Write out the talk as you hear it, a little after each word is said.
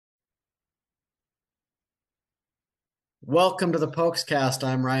Welcome to the Pokescast.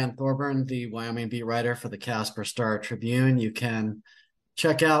 I'm Ryan Thorburn, the Wyoming beat writer for the Casper Star Tribune. You can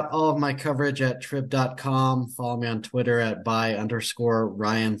check out all of my coverage at trib.com. Follow me on Twitter at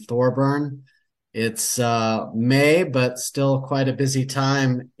 @by_Ryan Thorburn. It's May, but still quite a busy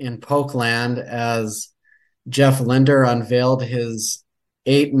time in Pokeland as Jeff Linder unveiled his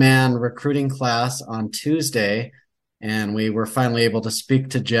 8-man recruiting class on Tuesday. And we were finally able to speak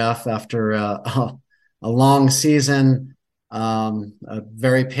to Jeff after a long season, a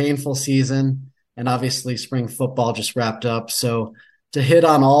very painful season, and obviously spring football just wrapped up. So to hit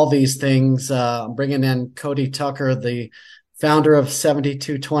on all these things, I'm bringing in Cody Tucker, the founder of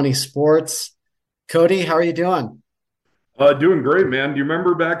 7220 Sports. Cody, how are you doing? Doing great, man. Do you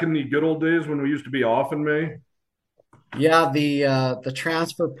remember back in the good old days when we used to be off in May? Yeah, the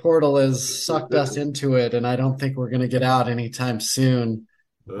transfer portal has sucked us into it, and I don't think we're going to get out anytime soon.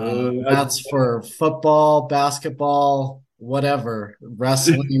 Uh, That's for football, basketball, whatever,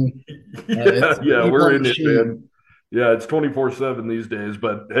 wrestling. yeah, It's a yeah, people we're in it, machine. man. Yeah, it's 24/7 these days,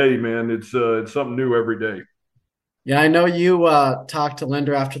 but hey, man, it's something new every day. Yeah, I know you talked to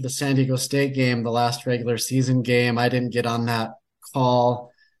Linder after the San Diego State game, the last regular season game. I didn't get on that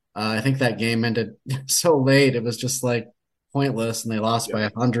call. I think that game ended so late; it was just like pointless, and they lost by Yeah.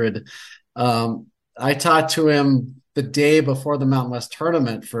 100. I talked to him the day before the Mountain West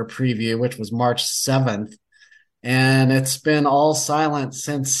tournament for a preview, which was March 7th, and it's been all silent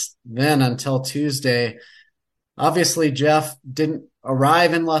since then until Tuesday. Obviously, Jeff didn't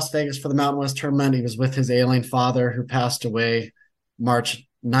arrive in Las Vegas for the Mountain West tournament. He was with his ailing father who passed away March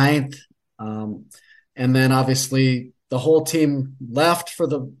 9th. And then obviously the whole team left for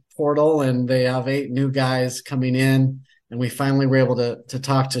the portal and they have 8 new guys coming in. And we finally were able to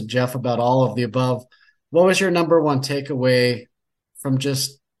talk to Jeff about all of the above. What was your number one takeaway from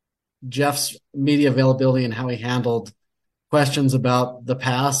just Jeff's media availability and how he handled questions about the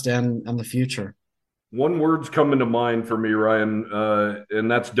past and the future? One word's coming to mind for me, Ryan,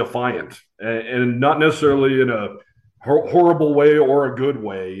 and that's defiant, and not necessarily in a horrible way or a good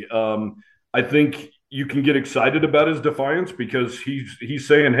way. I think you can get excited about his defiance because he's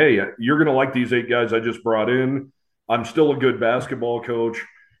saying, "Hey, you're going to like these 8 guys I just brought in. I'm still a good basketball coach."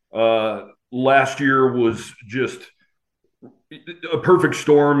 Last year was just a perfect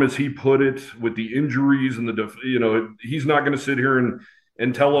storm, as he put it, with the injuries and he's not going to sit here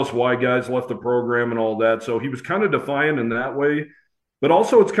and tell us why guys left the program and all that. So he was kind of defiant in that way, but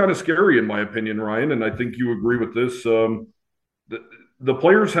also it's kind of scary in my opinion, Ryan. And I think you agree with this. The, the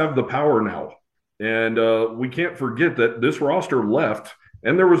players have the power now, and we can't forget that this roster left,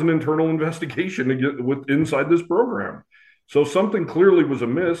 and there was an internal investigation to get with inside this program. So something clearly was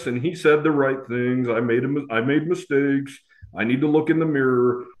amiss, and he said the right things. I made mistakes. I need to look in the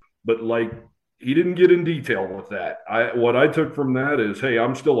mirror, but like he didn't get in detail with that. What I took from that is, hey,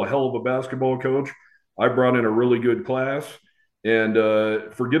 I'm still a hell of a basketball coach. I brought in a really good class, and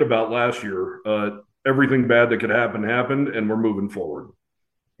forget about last year. Everything bad that could happen happened, and we're moving forward.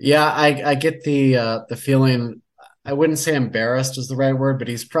 Yeah, I get the feeling. I wouldn't say embarrassed is the right word, but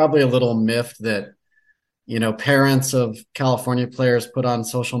he's probably a little miffed that parents of California players put on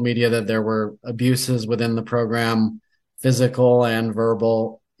social media that there were abuses within the program, physical and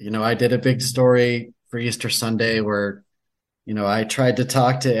verbal. I did a big story for Easter Sunday where I tried to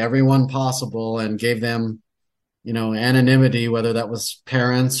talk to everyone possible and gave them anonymity, whether that was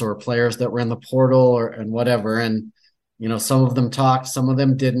parents or players that were in the portal or and whatever. And some of them talked, some of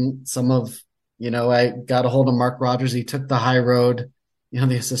them didn't. I got a hold of Mark Rogers. He took the high road.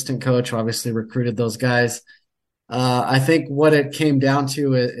 The assistant coach who obviously recruited those guys. I think what it came down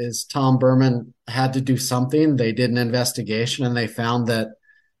to is Tom Berman had to do something. They did an investigation and they found that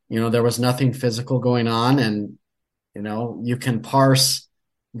there was nothing physical going on, and you can parse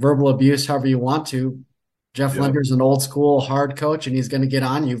verbal abuse however you want to. Jeff Yep. Linder's an old school hard coach, and he's going to get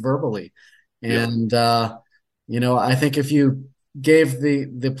on you verbally. Yep. And I think if you gave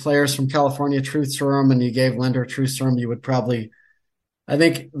the players from California truth serum and you gave Linder truth serum, you would probably, I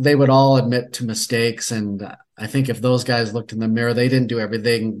think they would all admit to mistakes. And I think if those guys looked in the mirror, they didn't do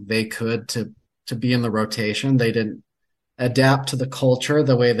everything they could to be in the rotation. They didn't adapt to the culture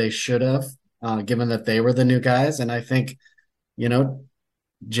the way they should have, given that they were the new guys. And I think, you know,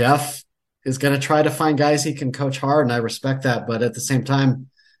 Jeff is going to try to find guys he can coach hard, and I respect that. But at the same time,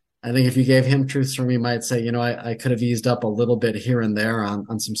 I think if you gave him truths from, he might say, I could have eased up a little bit here and there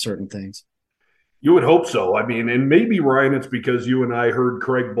on some certain things. You would hope so. I mean, and maybe Ryan, it's because you and I heard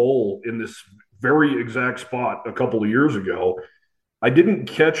Craig Bowl in this very exact spot a couple of years ago. I didn't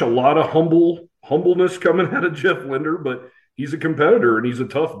catch a lot of humbleness coming out of Jeff Linder, but he's a competitor and he's a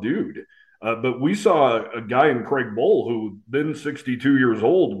tough dude. But we saw a guy in Craig Bull who, then 62 years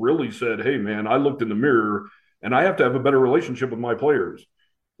old, really said, "Hey, man, I looked in the mirror and I have to have a better relationship with my players."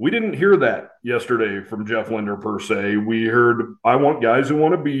 We didn't hear that yesterday from Jeff Linder per se. We heard, "I want guys who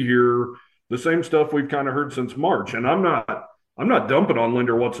want to be here." The same stuff we've kind of heard since March. And I'm not dumping on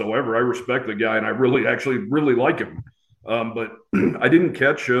Linder whatsoever. I respect the guy and I really actually really like him. But I didn't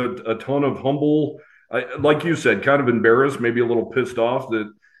catch a ton of humble, like you said, kind of embarrassed, maybe a little pissed off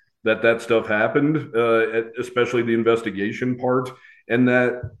that stuff happened, especially the investigation part, and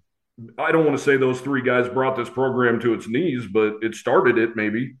that I don't want to say those three guys brought this program to its knees, but it started it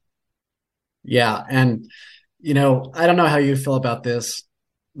maybe. Yeah. And, I don't know how you feel about this.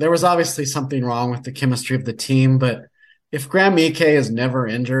 There was obviously something wrong with the chemistry of the team, but if Graham Ike is never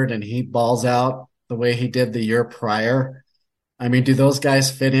injured and he balls out the way he did the year prior, I mean, do those guys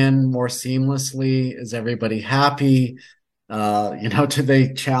fit in more seamlessly? Is everybody happy? Do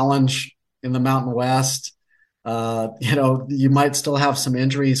they challenge in the Mountain West? You might still have some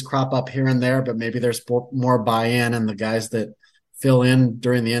injuries crop up here and there, but maybe there's more buy-in, and the guys that fill in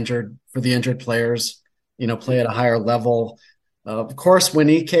for the injured players, play at a higher level. Of course, when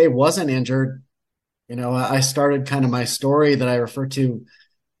Ike wasn't injured, I started kind of my story that I refer to.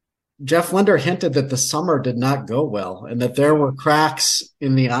 Jeff Linder hinted that the summer did not go well and that there were cracks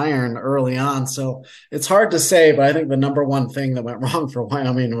in the iron early on. So it's hard to say, but I think the number one thing that went wrong for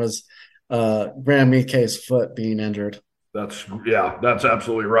Wyoming was Graham Ike's foot being injured. That's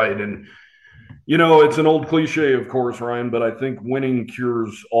absolutely right. And it's an old cliche, of course, Ryan, but I think winning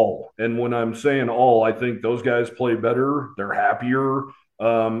cures all. And when I'm saying all, I think those guys play better. They're happier.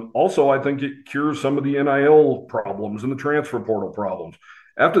 Also, I think it cures some of the NIL problems and the transfer portal problems.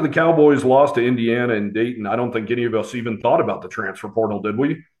 After the Cowboys lost to Indiana and Dayton, I don't think any of us even thought about the transfer portal, did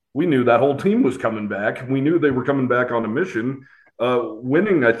we? We knew that whole team was coming back. We knew they were coming back on a mission.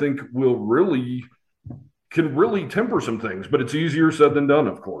 Winning, I think, can really temper some things, but it's easier said than done,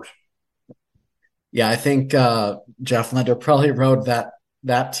 of course. Yeah, I think Jeff Linder probably rode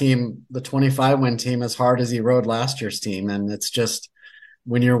that team, the 25-win team, as hard as he rode last year's team. And it's just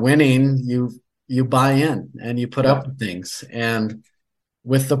when you're winning, you buy in and you put up with things. And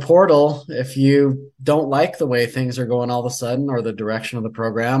with the portal, if you don't like the way things are going all of a sudden, or the direction of the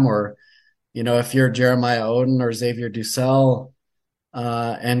program, or if you're Jeremiah Oden or Xavier Dussel,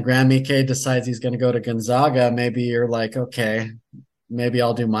 and Graham Ike decides he's going to go to Gonzaga, maybe you're like, okay, maybe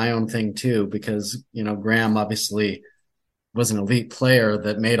I'll do my own thing too, because Graham obviously was an elite player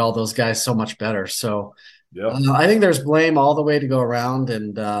that made all those guys so much better. So I think there's blame all the way to go around,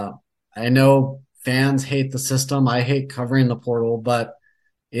 and I know fans hate the system. I hate covering the portal, but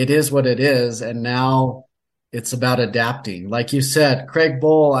it is what it is. And now it's about adapting. Like you said, Craig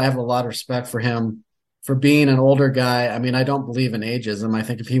Bull, I have a lot of respect for him for being an older guy. I mean, I don't believe in ageism. I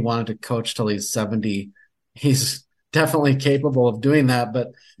think if he wanted to coach till he's 70, he's definitely capable of doing that. But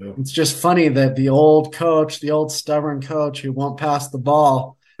it's just funny that the old coach, the old stubborn coach who won't pass the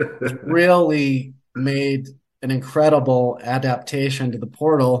ball, really made an incredible adaptation to the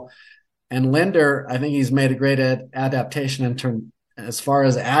portal. And Linder, I think he's made a great adaptation as far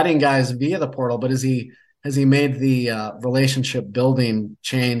as adding guys via the portal, but has he made the relationship building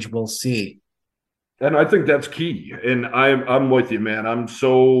change? We'll see. And I think that's key. And I'm with you, man. I'm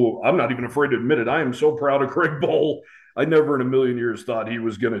not even afraid to admit it. I am so proud of Craig Bull. I never in a million years thought he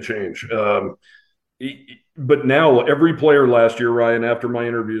was going to change. But now every player last year, Ryan, after my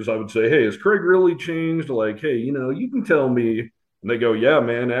interviews, I would say, "Hey, has Craig really changed?" Like, "Hey, you can tell me." And they go, "Yeah,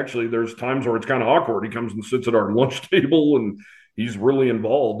 man, actually there's times where it's kind of awkward. He comes and sits at our lunch table and he's really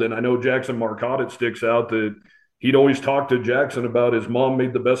involved." And I know Jackson Marcotte, it sticks out that he'd always talk to Jackson about his mom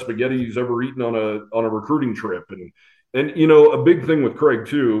made the best spaghetti he's ever eaten on a recruiting trip. And a big thing with Craig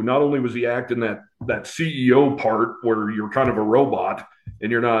too, not only was he acting that CEO part where you're kind of a robot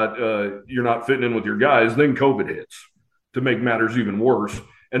and you're not fitting in with your guys, then COVID hits to make matters even worse.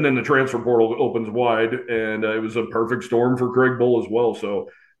 And then the transfer portal opens wide, and it was a perfect storm for Craig Bull as well. So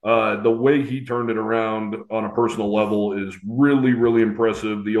the way he turned it around on a personal level is really, really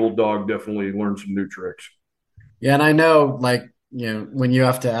impressive. The old dog definitely learned some new tricks. Yeah, and I know, when you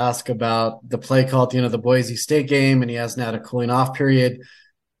have to ask about the play call at the Boise State game and he hasn't had a cooling off period,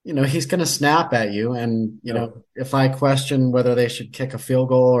 he's going to snap at you. And, if I question whether they should kick a field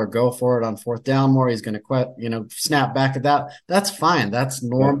goal or go for it on fourth down more, he's going to, snap back at that. That's fine. That's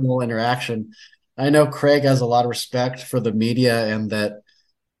normal interaction. I know Craig has a lot of respect for the media, and that,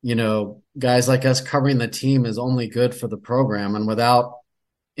 guys like us covering the team is only good for the program. And without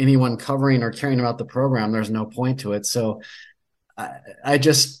anyone covering or caring about the program, there's no point to it. So I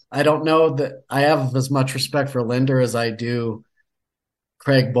don't know that I have as much respect for Linder as I do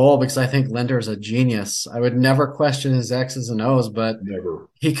Craig Bowl because I think Linder's a genius. I would never question his X's and O's, but Never.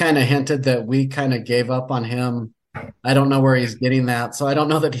 he kind of hinted that we kind of gave up on him. I don't know where he's getting that. So I don't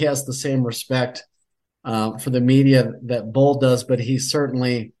know that he has the same respect for the media that Bull does, but he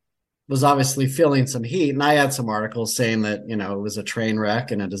certainly was obviously feeling some heat. And I had some articles saying that, it was a train wreck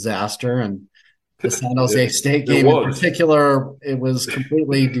and a disaster. And the San Jose State game in particular, it was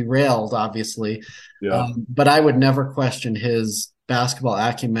completely derailed, obviously. Yeah. But I would never question his basketball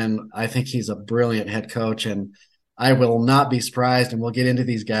acumen. I think he's a brilliant head coach, and I will not be surprised, and we'll get into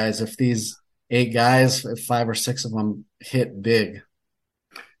these guys, if these 8 guys, if 5 or 6 of them hit big.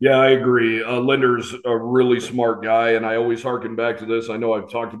 Yeah, I agree. Linder's a really smart guy, and I always harken back to this. I know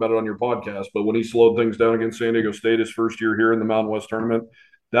I've talked about it on your podcast, but when he slowed things down against San Diego State his first year here in the Mountain West tournament,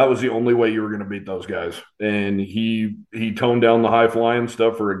 that was the only way you were going to beat those guys. And he toned down the high flying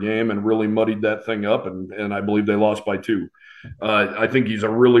stuff for a game and really muddied that thing up. And I believe they lost by 2. I think he's a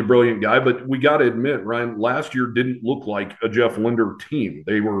really brilliant guy, but we got to admit, Ryan, last year didn't look like a Jeff Linder team.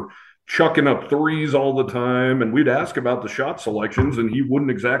 They were chucking up threes all the time, and we'd ask about the shot selections, and he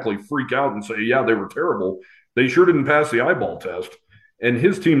wouldn't exactly freak out and say, yeah, they were terrible. They sure didn't pass the eyeball test. And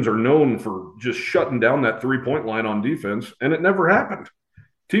his teams are known for just shutting down that 3-point line on defense, and it never happened.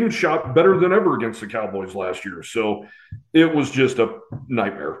 Teams shot better than ever against the Cowboys last year. So it was just a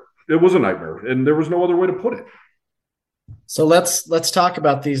nightmare. It was a nightmare, and there was no other way to put it. So let's talk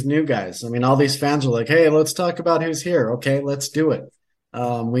about these new guys. I mean, all these fans are like, hey, let's talk about who's here. Okay, let's do it.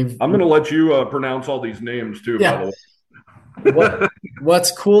 I'm going to let you pronounce all these names too, yeah. by the way.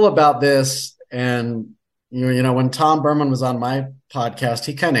 What's cool about this, and when Tom Berman was on my podcast,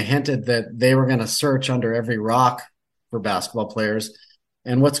 he kind of hinted that they were going to search under every rock for basketball players.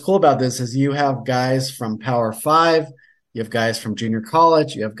 And what's cool about this is you have guys from Power 5, you have guys from junior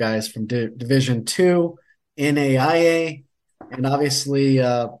college, you have guys from Division II, NAIA, and obviously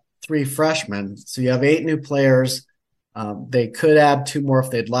 3 freshmen. So you have 8 new players. They could add 2 more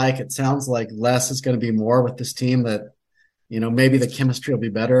if they'd like. It sounds like less is going to be more with this team, that, maybe the chemistry will be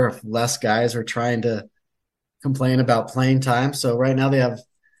better if less guys are trying to complain about playing time. So right now they have,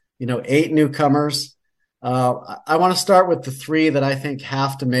 8 newcomers. I want to start with the 3 that I think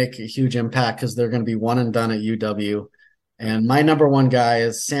have to make a huge impact because they're going to be one and done at UW. And my number 1 guy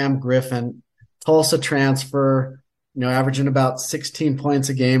is Sam Griffin, Tulsa transfer, averaging about 16 points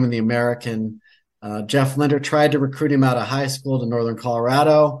a game in the American. Jeff Linder tried to recruit him out of high school to Northern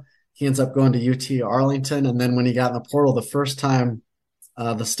Colorado. He ends up going to UT Arlington. And then when he got in the portal the first time,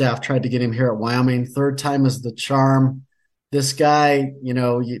 the staff tried to get him here at Wyoming. 3rd time is the charm. This guy,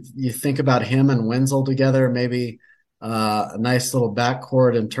 you think about him and Wenzel together, maybe a nice little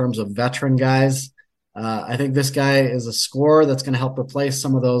backcourt in terms of veteran guys. I think this guy is a scorer that's going to help replace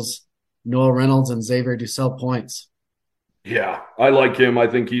some of those Noah Reynolds and Xavier Dussel points. Yeah, I like him. I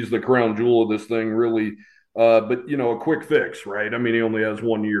think he's the crown jewel of this thing, really. But, a quick fix, right? I mean, he only has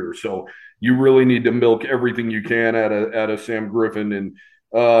 1 year. So you really need to milk everything you can out of Sam Griffin. And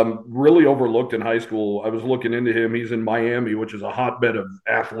really overlooked in high school. I was looking into him. He's in Miami, which is a hotbed of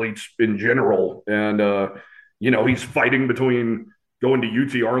athletes in general. And, he's fighting between going to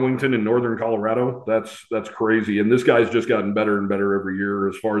UT Arlington and Northern Colorado. That's crazy. And this guy's just gotten better and better every year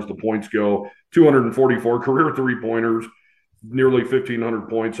as far as the points go. 244 career 3-pointers, nearly 1,500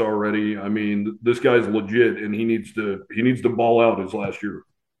 points already. I mean, this guy's legit, and he needs to ball out his last year.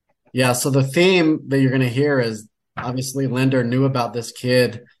 Yeah, so the theme that you're going to hear is obviously Linder knew about this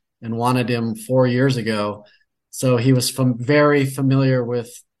kid and wanted him 4 years ago. So he was very familiar with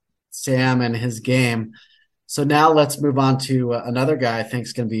Sam and his game. So now let's move on to another guy I think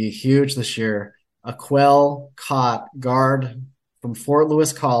is going to be huge this year, Aquel Cott, guard from Fort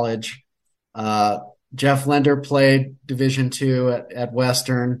Lewis College. Jeff Linder played Division II at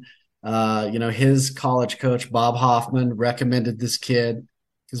Western. His college coach, Bob Hoffman, recommended this kid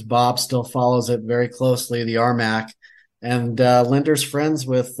because Bob still follows it very closely, the RMAC. And Linder's friends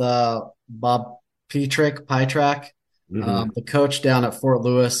with Bob Petrak, the coach down at Fort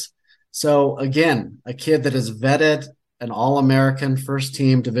Lewis. So, again, a kid that is vetted, an All-American,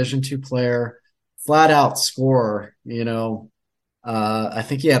 first-team Division II player, flat-out scorer, I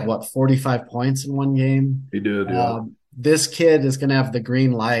think he had, 45 points in one game? He did, yeah. This kid is going to have the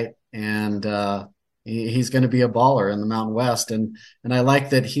green light, and he's going to be a baller in the Mountain West. And I like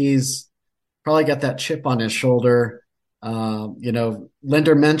that he's probably got that chip on his shoulder.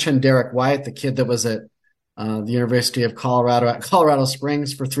 Linder mentioned Derek White, the kid that was at the University of Colorado at Colorado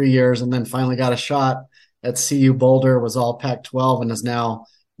Springs for 3 years and then finally got a shot at CU Boulder, was all Pac-12, and is now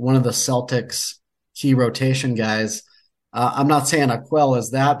one of the Celtics' key rotation guys. I'm not saying Aquel is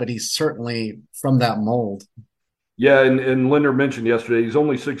that, but he's certainly from that mold. Yeah, and Linder mentioned yesterday he's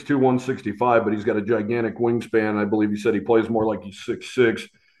only 6'2", 165, but he's got a gigantic wingspan. I believe he said he plays more like he's 6'6".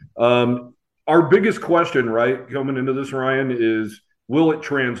 Our biggest question, right, coming into this, Ryan, is will it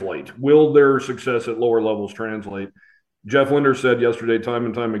translate? Will their success at lower levels translate? Jeff Linder said yesterday, time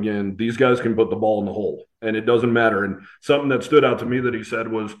and time again, these guys can put the ball in the hole, and it doesn't matter. And something that stood out to me that he said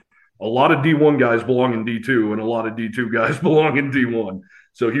was a lot of D1 guys belong in D2, and a lot of D2 guys belong in D1.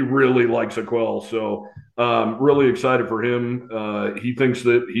 So he really likes Aquel. So really excited for him. He thinks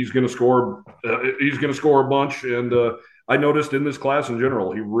that he's going to score. He's going to score a bunch. And I noticed in this class in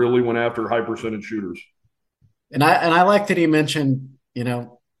general, he really went after high percentage shooters. And I like that he mentioned,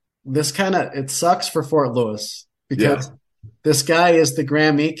 this kind of it sucks for Fort Lewis Yeah, because this guy is the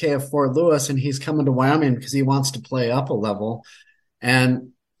Graham Ike of Fort Lewis, and he's coming to Wyoming because he wants to play up a level.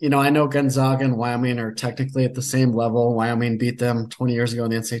 And I know Gonzaga and Wyoming are technically at the same level. Wyoming beat them 20 years ago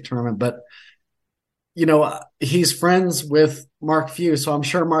in the NCAA tournament, but he's friends with Mark Few, so I'm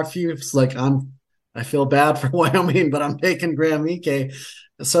sure Mark Few's like, I feel bad for Wyoming, but I'm taking Graham Ike.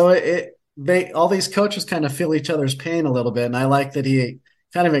 So they all these coaches kind of feel each other's pain a little bit, and I like that he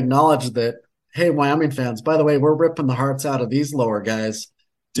kind of acknowledged that. Hey, Wyoming fans, by the way, we're ripping the hearts out of these lower guys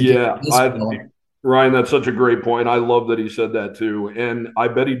to get yeah. this bill. Ryan, that's such a great point. I love that he said that too. And I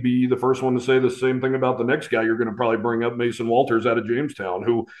bet he'd be the first one to say the same thing about the next guy you're going to probably bring up, Mason Walters out of Jamestown,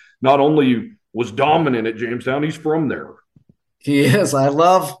 who not only was dominant at Jamestown, he's from there. He is. I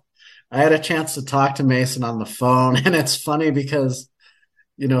had a chance to talk to Mason on the phone, and it's funny because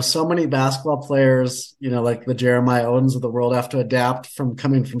so many basketball players, like the Jeremiah Odens of the world have to adapt from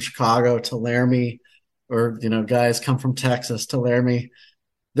coming from Chicago to Laramie, or, guys come from Texas to Laramie.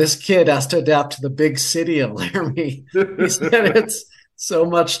 This kid has to adapt to the big city of Laramie. He said it's so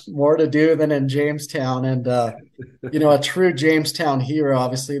much more to do than in Jamestown. And, a true Jamestown hero,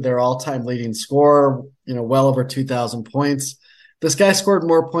 obviously their all-time leading scorer, well over 2,000 points. This guy scored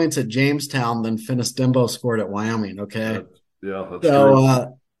more points at Jamestown than Finis Dimbo scored at Wyoming. Okay. Yeah, that's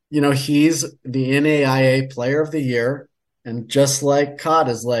So, true. he's the NAIA player of the year. And just like Cott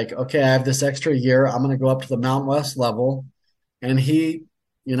is like, okay, I have this extra year. I'm going to go up to the Mountain West level. And he,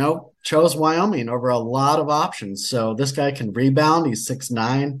 chose Wyoming over a lot of options. So this guy can rebound. He's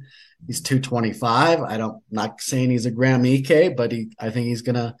 6'9". He's 225. I'm not saying he's a Graham Ike, but I think he's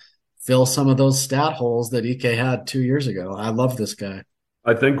going to fill some of those stat holes that Ike had 2 years ago. I love this guy.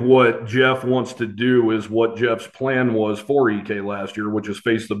 I think what Jeff wants to do is what Jeff's plan was for EK last year, which is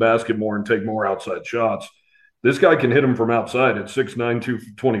face the basket more and take more outside shots. This guy can hit him from outside at 6'9",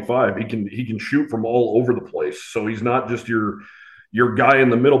 225. He can shoot from all over the place. So he's not just your guy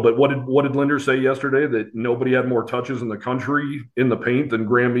in the middle. But what did Linder say yesterday? That nobody had more touches in the country in the paint than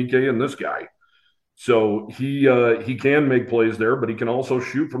Graham Ike and this guy. So he can make plays there, but he can also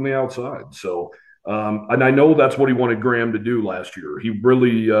shoot from the outside. So and I know that's what he wanted Graham to do last year. He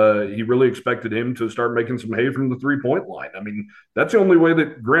really expected him to start making some hay from the 3-point line. I mean, that's the only way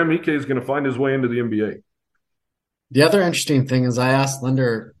that Graham Ike is going to find his way into the NBA. The other interesting thing is I asked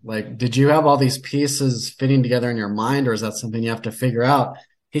Linder, like, did you have all these pieces fitting together in your mind, or is that something you have to figure out?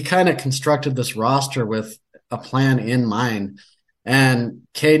 He kind of constructed this roster with a plan in mind. And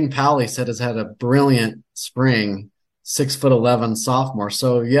Caden Powell, he said, has had a brilliant spring, 6'11" sophomore.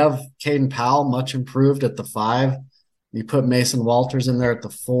 So you have Caden Powell much improved at the 5. You put Mason Walters in there at the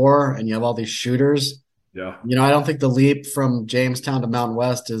 4, and you have all these shooters. Yeah. I don't think the leap from Jamestown to Mountain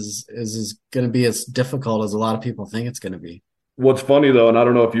West is going to be as difficult as a lot of people think it's going to be. What's funny though, and I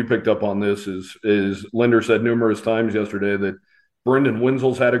don't know if you picked up on this, is Linder said numerous times yesterday that Brendan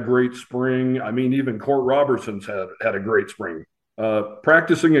Wenzel's had a great spring. I mean, even Court Robertson's had a great spring.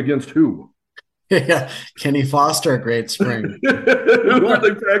 Practicing against who? Yeah, Kenny Foster, a great spring. Who are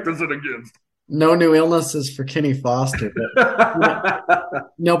they practicing against? No new illnesses for Kenny Foster.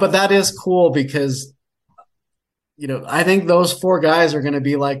 But that is cool because I think those 4 guys are going to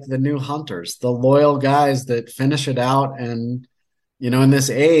be like the new hunters, the loyal guys that finish it out. And, in this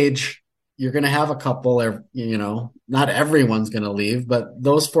age, you're going to have a couple, not everyone's going to leave, but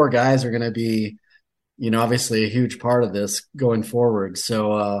those 4 guys are going to be, obviously a huge part of this going forward.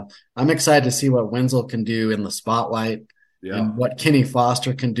 So I'm excited to see what Wenzel can do in the spotlight and what Kenny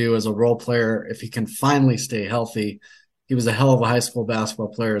Foster can do as a role player if he can finally stay healthy. He was a hell of a high school basketball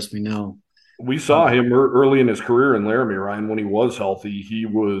player, as we know. We saw him early in his career in Laramie, Ryan, when he was healthy.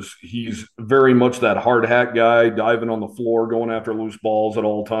 He's very much that hard hat guy, diving on the floor, going after loose balls at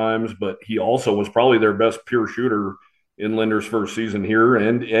all times. But he also was probably their best pure shooter in Linder's first season here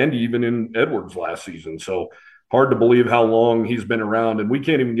and even in Edwards' last season. So hard to believe how long he's been around. And we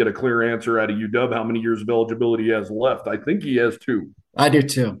can't even get a clear answer out of UW how many years of eligibility he has left. I think he has 2. I do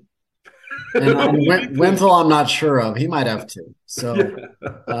too. And Wenthal, I'm not sure of. He might have two. So,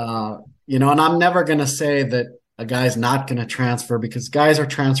 Yeah, and I'm never going to say that a guy's not going to transfer because guys are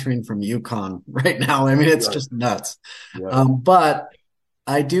transferring from UConn right now. I mean, it's right, just nuts. right. But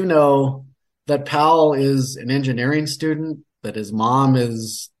I do know that Powell is an engineering student, that his mom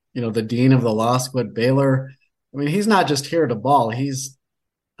is, the dean of the law school at Baylor. I mean, he's not just here to ball. He's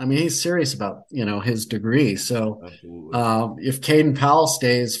serious about, his degree. So Absolutely. if Caden Powell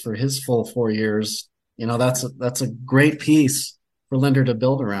stays for his full 4 years, that's a great piece for Linder to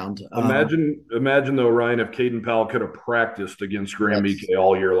build around. Imagine though, Ryan, if Caden Powell could have practiced against Graham That's Ike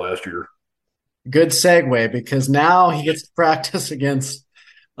all year last year. good segue because now he gets to practice against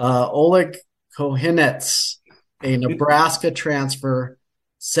Oleg Kohinets, a Nebraska transfer,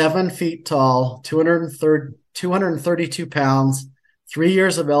 7 feet tall, 232 pounds, 3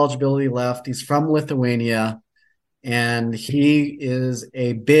 years of eligibility left. He's from Lithuania, and he is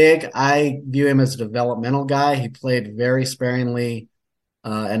I view him as a developmental guy. He played very sparingly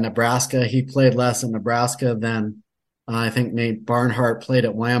at Nebraska. He played less in Nebraska than I think Nate Barnhart played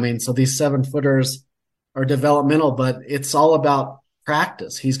at Wyoming. So these 7-footers are developmental, but it's all about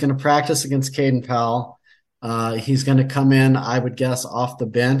practice. He's going to practice against Caden Powell. He's going to come in, I would guess, off the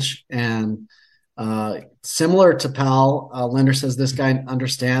bench. And similar to Powell, Linder says this guy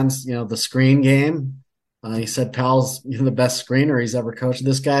understands, the screen game. He said Powell's the best screener he's ever coached.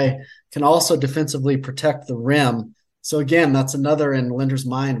 This guy can also defensively protect the rim. So again, that's another in Linder's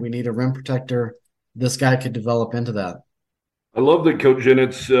mind. We need a rim protector. This guy could develop into that. I love that Coach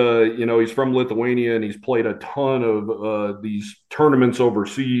Jennings, he's from Lithuania and he's played a ton of these tournaments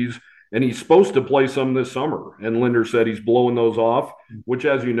overseas, and he's supposed to play some this summer. And Linder said he's blowing those off, which,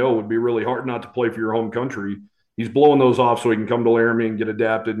 as you know, would be really hard not to play for your home country. He's blowing those off so he can come to Laramie and get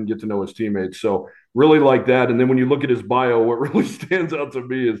adapted and get to know his teammates. So really like that. And then when you look at his bio, what really stands out to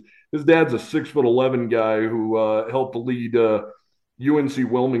me is his dad's a 6'11" guy who helped lead UNC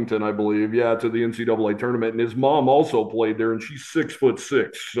Wilmington, I believe, to the NCAA tournament. And his mom also played there, and she's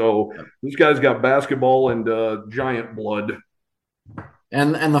 6'6". So this guy's got basketball and giant blood.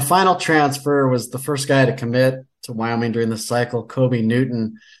 And the final transfer was the first guy to commit to Wyoming during the cycle, Kobe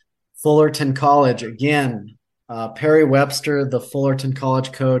Newton, Fullerton College. Again, Perry Webster, the Fullerton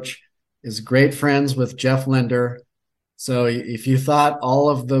College coach, is great friends with Jeff Linder. So if you thought all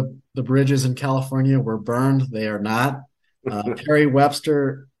of the bridges in California were burned, they are not. Perry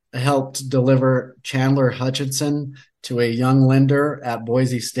Webster helped deliver Chandler Hutchinson to a young Linder at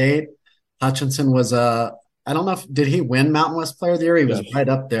Boise State. Hutchinson was I don't know did he win Mountain West Player of the Year? He was right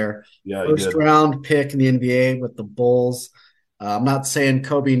up there. Yeah, he First did. round pick in the NBA with the Bulls. I'm not saying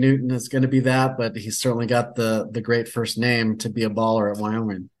Kobe Newton is going to be that, but he's certainly got the great first name to be a baller at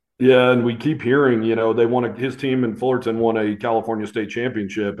Wyoming. Yeah, and we keep hearing, they won his team in Fullerton won a California state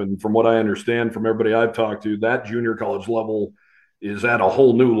championship. And from what I understand from everybody I've talked to, that junior college level is at a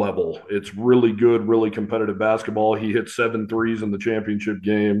whole new level. It's really good, really competitive basketball. He hit 7 threes in the championship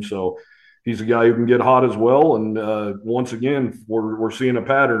game. So he's a guy who can get hot as well. And once again, we're seeing a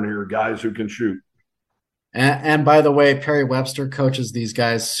pattern here, guys who can shoot. And by the way, Perry Webster coaches these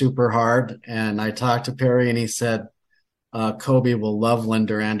guys super hard. And I talked to Perry and he said, Kobe will love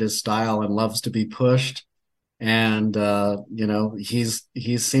Linder and his style and loves to be pushed. And,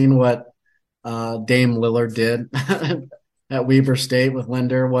 he's seen what Dame Lillard did at Weber State with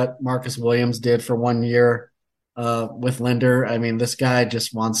Linder, what Marcus Williams did for 1 year with Linder. I mean, this guy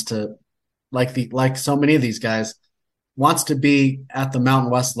just wants to, like so many of these guys, wants to be at the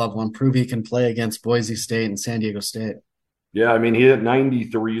Mountain West level and prove he can play against Boise State and San Diego State. Yeah, I mean, he hit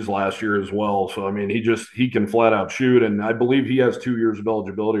 93s last year as well. So, I mean, he can flat out shoot. And I believe he has 2 years of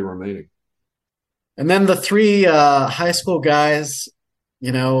eligibility remaining. And then the three high school guys,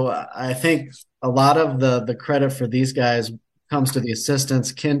 I think a lot of the credit for these guys comes to the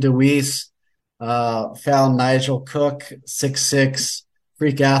assistants. Ken DeWeese found Nigel Cook, 6'6",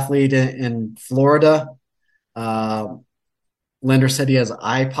 freak athlete in Florida. Linder said he has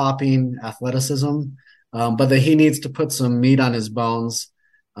eye-popping athleticism, but that he needs to put some meat on his bones.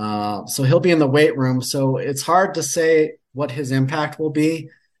 So he'll be in the weight room. So it's hard to say what his impact will be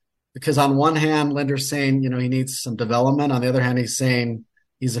because on one hand, Linder's saying, he needs some development. On the other hand, he's saying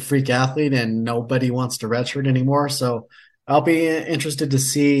he's a freak athlete and nobody wants to redshirt anymore. So I'll be interested to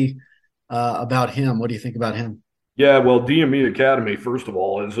see about him. What do you think about him? Yeah, well, DME Academy, first of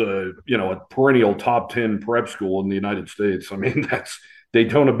all, is a perennial top 10 prep school in the United States. I mean, that's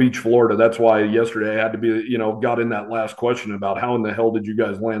Daytona Beach, Florida. That's why yesterday I had to be, got in that last question about how in the hell did you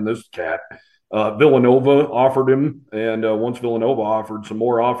guys land this cat? Villanova offered him, and once Villanova offered, some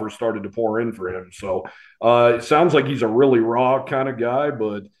more offers started to pour in for him. So it sounds like he's a really raw kind of guy,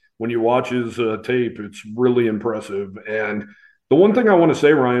 but when you watch his tape, it's really impressive. And the one thing I want to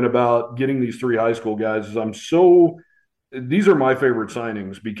say, Ryan, about getting these three high school guys is these are my favorite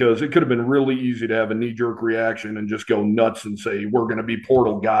signings because it could have been really easy to have a knee jerk reaction and just go nuts and say, we're going to be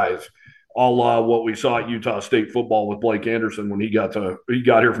portal guys, a la what we saw at Utah State football with Blake Anderson when he got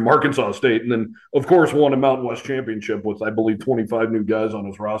here from Arkansas State. And then, of course, won a Mountain West championship with, I believe, 25 new guys on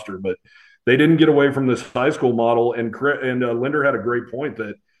his roster. But they didn't get away from this high school model. And Linder had a great point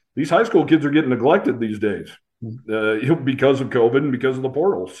that these high school kids are getting neglected these days because of COVID and because of the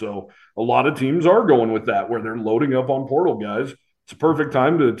portal. So a lot of teams are going with that, where they're loading up on portal guys. It's a perfect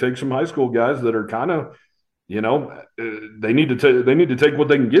time to take some high school guys that are kind of, they need to take what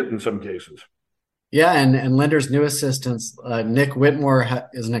they can get in some cases. Yeah, and Linder's new assistants, Nick Whitmore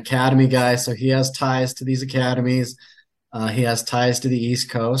is an academy guy, so he has ties to these academies. He has ties to the East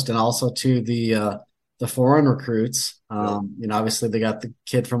Coast and also to the foreign recruits. Obviously they got the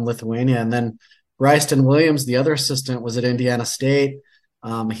kid from Lithuania, and then Ryston Williams, the other assistant, was at Indiana State.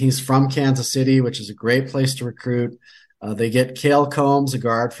 He's from Kansas City, which is a great place to recruit. They get Cale Combs, a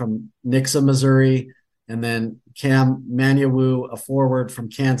guard from Nixa, Missouri, and then Cam Manuwu, a forward from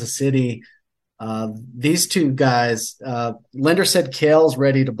Kansas City. These two guys, Linder said Cale's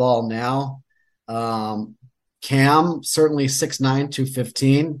ready to ball now. Cam, certainly 6'9",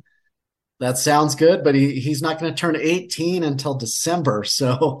 215. That sounds good, but he's not going to turn 18 until December.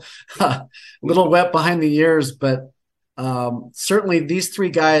 So a little wet behind the ears, but certainly these three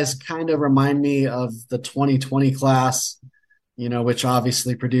guys kind of remind me of the 2020 class, which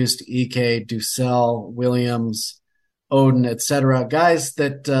obviously produced Ike, Dussel, Williams, Oden, etc. Guys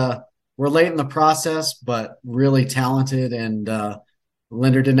that were late in the process, but really talented. And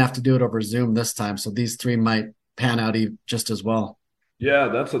Linder didn't have to do it over Zoom this time. So these three might pan out just as well. Yeah,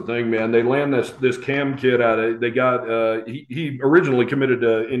 that's the thing, man. They land this Cam kid out of. They got he originally committed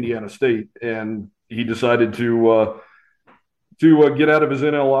to Indiana State, and he decided to get out of his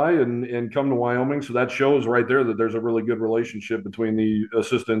NLI and come to Wyoming. So that shows right there that there's a really good relationship between the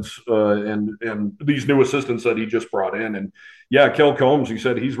assistants and these new assistants that he just brought in. And yeah, Kel Combs, he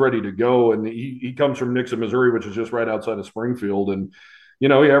said he's ready to go, and he comes from Nixa, Missouri, which is just right outside of Springfield, and he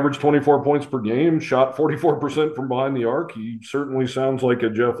averaged 24 points per game, shot 44% from behind the arc. He certainly sounds like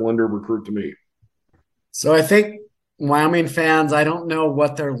a Jeff Linder recruit to me. So I think Wyoming fans, I don't know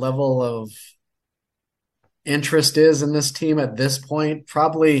what their level of interest is in this team at this point.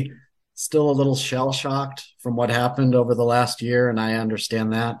 Probably still a little shell-shocked from what happened over the last year, and I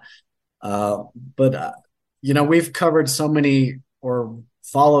understand that. But we've covered so many or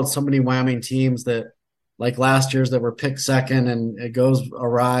followed so many Wyoming teams that, like last year's, that were picked second and it goes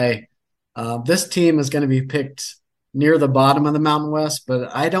awry. This team is going to be picked near the bottom of the Mountain West, but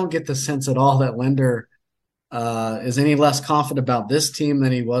I don't get the sense at all that Linder is any less confident about this team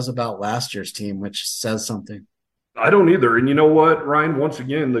than he was about last year's team, which says something. I don't either. And you know what, Ryan, once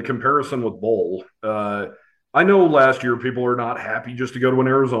again, the comparison with Bowl. I know last year people are not happy just to go to an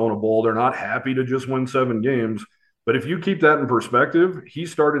Arizona Bowl. They're not happy to just win 7 games. But if you keep that in perspective, he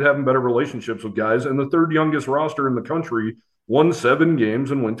started having better relationships with guys, and the third youngest roster in the country won 7 games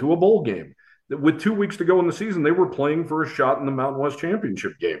and went to a bowl game. With 2 weeks to go in the season, they were playing for a shot in the Mountain West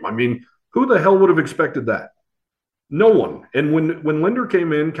Championship game. I mean, who the hell would have expected that? No one. And when Linder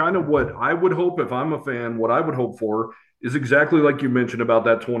came in, kind of what I would hope, if I'm a fan, what I would hope for is exactly like you mentioned about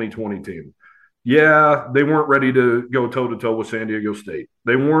that 2020 team. Yeah, they weren't ready to go toe-to-toe with San Diego State.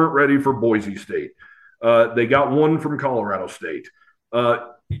 They weren't ready for Boise State. They got one from Colorado State.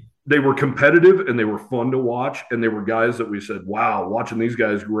 They were competitive and they were fun to watch. And they were guys that we said, wow, watching these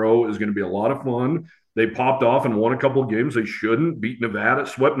guys grow is going to be a lot of fun. They popped off and won a couple of games they shouldn't, beat Nevada,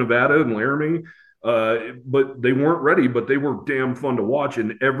 swept Nevada and Laramie. But they weren't ready, but they were damn fun to watch.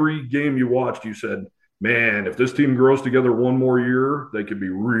 And every game you watched, you said, man, if this team grows together one more year, they could be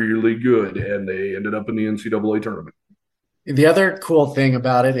really good. And they ended up in the NCAA tournament. The other cool thing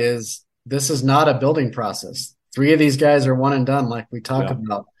about it is this is not a building process. 3 of these guys are one and done, like we talk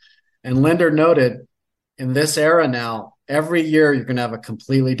about. And Linder noted, in this era now, every year you're going to have a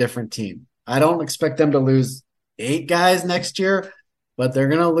completely different team. I don't expect them to lose 8 guys next year, but they're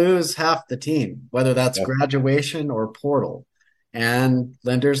going to lose half the team, whether that's graduation or portal. And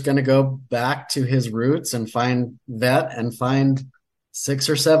Linder's going to go back to his roots and find 6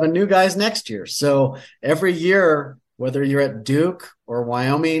 or 7 new guys next year. So every year, whether you're at Duke or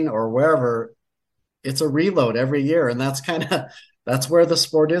Wyoming or wherever, it's a reload every year. And that's where the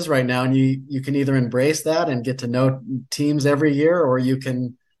sport is right now. And you can either embrace that and get to know teams every year, or you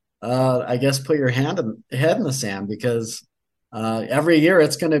can, I guess, put your head in the sand, because every year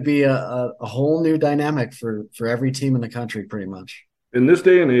it's going to be a whole new dynamic for every team in the country, pretty much. In this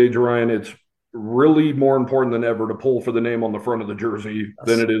day and age, Ryan, it's really more important than ever to pull for the name on the front of the jersey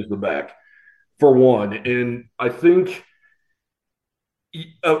than Yes. it is the back, for one. And I think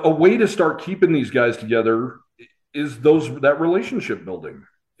a way to start keeping these guys together is that relationship building.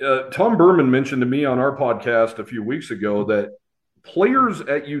 Tom Berman mentioned to me on our podcast a few weeks ago that players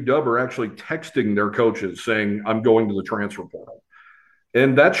at UW are actually texting their coaches saying, "I'm going to the transfer portal."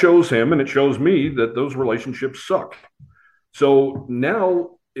 And that shows him and it shows me that those relationships suck. So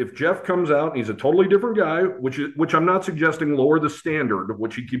now, if Jeff comes out and he's a totally different guy, which I'm not suggesting lower the standard,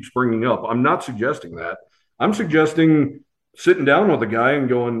 which he keeps bringing up. I'm not suggesting that. I'm suggesting sitting down with a guy and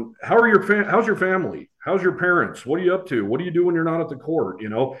going, how's your family? How's your parents? What are you up to? What do you do when you're not at the court?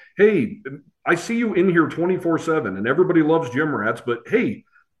 Hey, I see you in here 24/7, and everybody loves gym rats, but hey,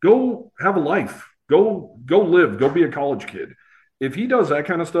 go have a life. Go live. Go be a college kid. If he does that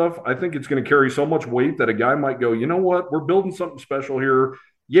kind of stuff, I think it's going to carry so much weight that a guy might go, you know what? We're building something special here.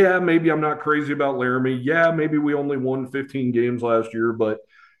 Yeah, maybe I'm not crazy about Laramie. Yeah, maybe we only won 15 games last year, but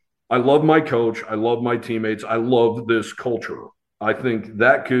I love my coach. I love my teammates. I love this culture. I think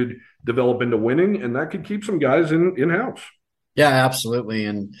that could develop into winning, and that could keep some guys in house. Yeah, absolutely.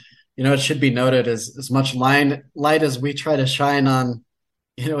 And it should be noted as much light as we try to shine on,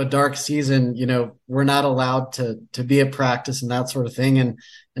 a dark season, we're not allowed to be at practice and that sort of thing. And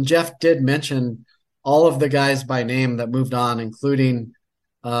Jeff did mention all of the guys by name that moved on, including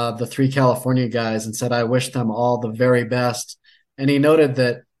the three California guys, and said, I wish them all the very best. And he noted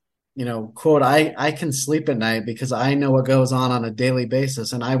that, quote, I can sleep at night because I know what goes on a daily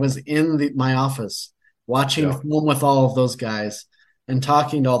basis. And I was in my office watching Yeah. film with all of those guys and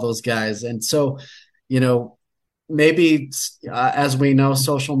talking to all those guys. And so, maybe as we know,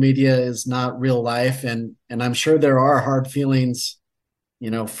 social media is not real life. And I'm sure there are hard feelings,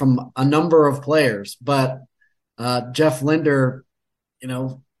 from a number of players, but Jeff Linder,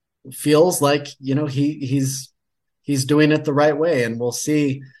 feels like, he's doing it the right way. And we'll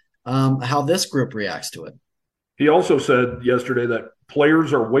see how this group reacts to it. He also said yesterday that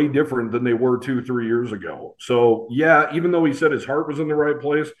players are way different than they were 2, 3 years ago. So, yeah, even though he said his heart was in the right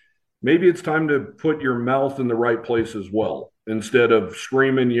place, maybe it's time to put your mouth in the right place as well instead of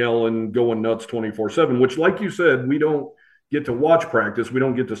screaming, yelling, going nuts 24/7, which, like you said, we don't get to watch practice. We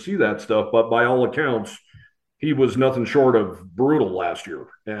don't get to see that stuff. But by all accounts, he was nothing short of brutal last year.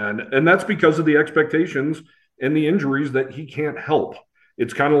 And that's because of the expectations and the injuries that he can't help.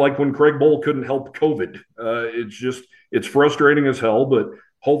 It's kind of like when Craig Bowl couldn't help COVID. It's frustrating as hell, but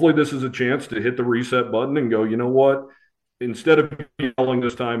hopefully this is a chance to hit the reset button and go, you know what? Instead of yelling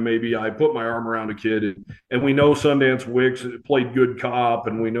this time, maybe I put my arm around a kid. And we know Sundance Wicks played good cop,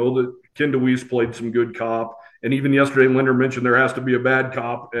 and we know that Ken DeWeese played some good cop. And even yesterday, Linder mentioned there has to be a bad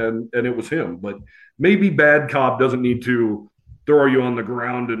cop, and it was him. But maybe bad cop doesn't need to throw you on the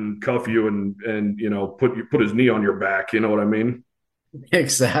ground and cuff you and put his knee on your back. You know what I mean?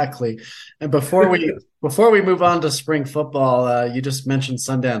 Exactly. And before we move on to spring football, you just mentioned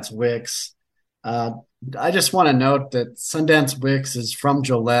Sundance Wicks. I just want to note that Sundance Wicks is from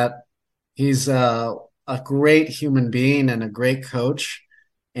Gillette. He's a great human being and a great coach.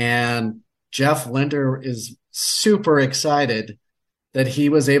 And Jeff Linder is super excited that he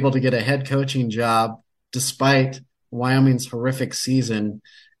was able to get a head coaching job despite Wyoming's horrific season.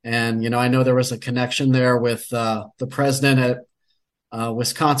 And, I know there was a connection there with the president at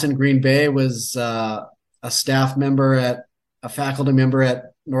Wisconsin Green Bay was a faculty member at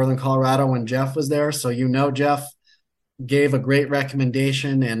Northern Colorado when Jeff was there. So, Jeff gave a great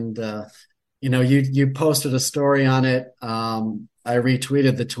recommendation, and, you posted a story on it. I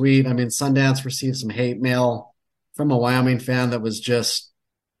retweeted the tweet. I mean, Sundance received some hate mail from a Wyoming fan that was just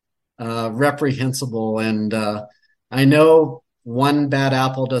reprehensible. And I know one bad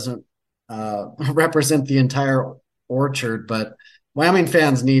apple doesn't represent the entire orchard, but Wyoming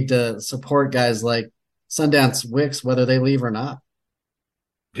fans need to support guys like Sundance Wicks, whether they leave or not.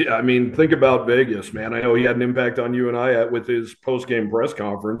 Yeah, I mean, think about Vegas, man. I know he had an impact on you and I with his post-game press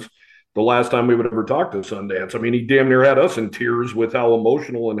conference the last time we would ever talk to Sundance. I mean, he damn near had us in tears with how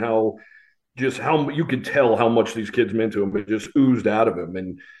emotional and how you could tell how much these kids meant to him. It just oozed out of him.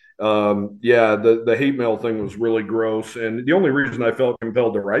 And the hate mail thing was really gross. And the only reason I felt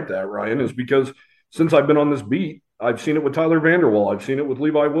compelled to write that, Ryan, is because since I've been on this beat, I've seen it with Tyler Vanderwall. I've seen it with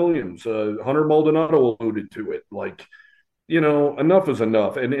Levi Williams. Hunter Maldonado alluded to it. Like, enough is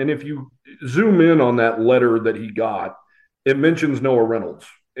enough. And if you zoom in on that letter that he got, it mentions Noah Reynolds.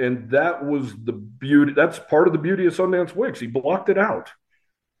 And that was the beauty. That's part of the beauty of Sundance Wicks. He blocked it out.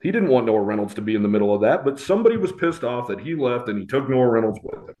 He didn't want Noah Reynolds to be in the middle of that, but somebody was pissed off that he left and he took Noah Reynolds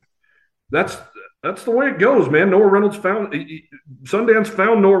with him. That's the way it goes, man. Noah Reynolds Sundance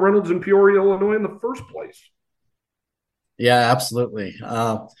found Noah Reynolds in Peoria, Illinois in the first place. Yeah, absolutely.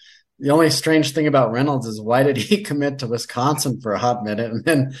 The only strange thing about Reynolds is why did he commit to Wisconsin for a hot minute and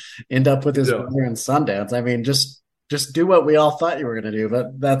then end up with his Yeah. brother in Sundance? I mean, just do what we all thought you were going to do.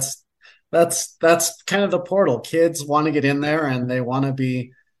 But that's kind of the portal. Kids want to get in there and they want to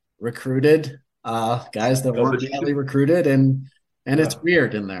be recruited. Guys that No, weren't highly recruited, and it's yeah.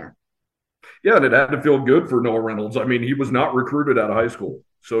 weird in there. Yeah, and it had to feel good for Noah Reynolds. I mean, he was not recruited out of high school.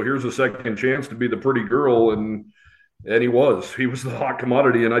 So here's a second chance to be the pretty girl, and he was. He was the hot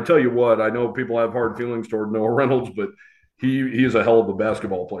commodity. And I tell you what, I know people have hard feelings toward Noah Reynolds, but he is a hell of a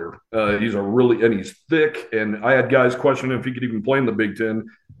basketball player. He's thick. And I had guys questioning if he could even play in the Big Ten.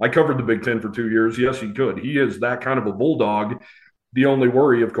 I covered the Big Ten for 2 years. Yes, he could. He is that kind of a bulldog. The only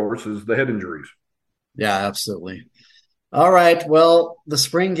worry, of course, is the head injuries. Yeah, absolutely. All right. Well, the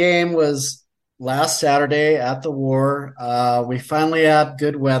spring game was last Saturday at the War. We finally had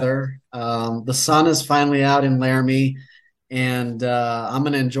good weather. The sun is finally out in Laramie, and I'm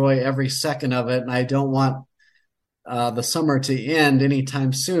going to enjoy every second of it. And I don't want the summer to end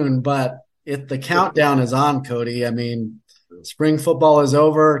anytime soon, but the countdown is on, Cody. I mean, spring football is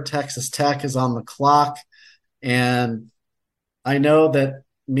over. Texas Tech is on the clock, and I know that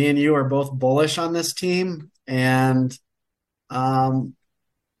me and you are both bullish on this team, and um,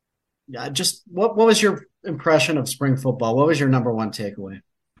 yeah, just what was your impression of spring football? What was your number one takeaway?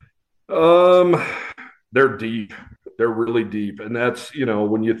 Um, they're deep. They're really deep. And that's,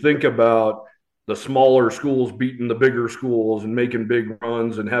 when you think about the smaller schools beating the bigger schools and making big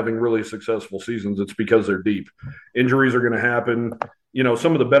runs and having really successful seasons, it's because they're deep. Injuries are going to happen.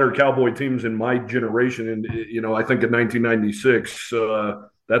 Some of the better Cowboy teams in my generation, and, I think in 1996,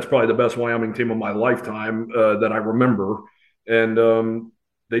 that's probably the best Wyoming team of my lifetime that I remember. And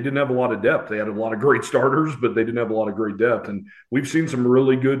they didn't have a lot of depth. They had a lot of great starters, but they didn't have a lot of great depth. And we've seen some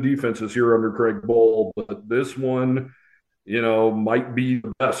really good defenses here under Craig Bowl, but this one, might be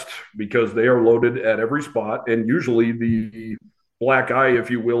the best because they are loaded at every spot. And usually the black eye,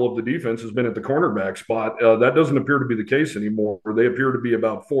 if you will, of the defense has been at the cornerback spot. That doesn't appear to be the case anymore. They appear to be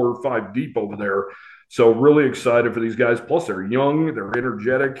about 4 or 5 deep over there. So really excited for these guys. Plus they're young, they're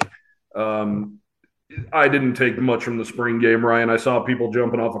energetic. I didn't take much from the spring game, Ryan. I saw people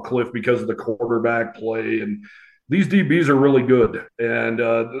jumping off a cliff because of the quarterback play, and these DBs are really good. And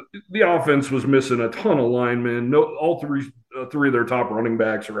the offense was missing a ton of linemen. No, all three of their top running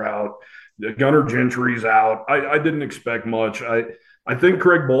backs are out. Gunnar Gentry's out. I didn't expect much. I think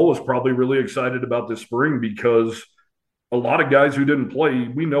Craig Bowl was probably really excited about this spring because a lot of guys who didn't play,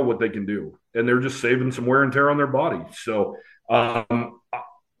 we know what they can do, and they're just saving some wear and tear on their body. So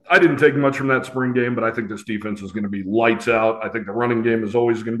I didn't take much from that spring game, but I think this defense is going to be lights out. I think the running game is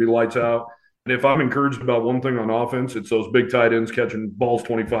always going to be lights out. And if I'm encouraged about one thing on offense, it's those big tight ends catching balls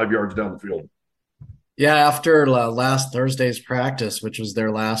 25 yards down the field. Yeah, after last Thursday's practice, which was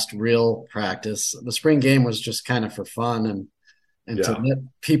their last real practice, the spring game was just kind of for fun and to Yeah. let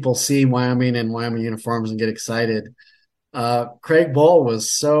people see Wyoming and Wyoming uniforms and get excited. Craig Bowl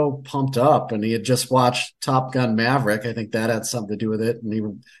was so pumped up, and he had just watched Top Gun Maverick. I think that had something to do with it, and he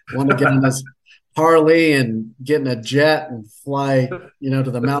wanted to get on his Harley and get in a jet and fly,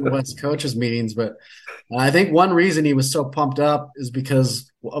 to the Mountain West coaches meetings. But I think one reason he was so pumped up is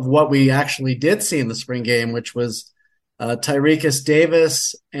because of what we actually did see in the spring game, which was Tyrekus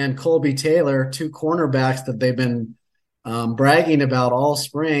Davis and Colby Taylor, two cornerbacks that they've been bragging about all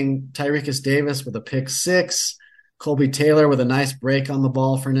spring. Tyrekus Davis with a pick six, Colby Taylor with a nice break on the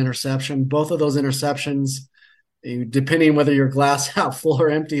ball for an interception. Both of those interceptions, depending whether your glass half full or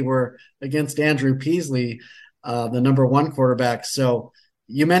empty, were against Andrew Peasley, the number one quarterback. So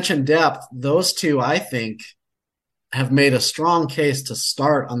you mentioned depth. Those two, I think, have made a strong case to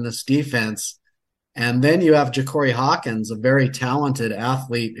start on this defense. And then you have Ja'Cory Hawkins, a very talented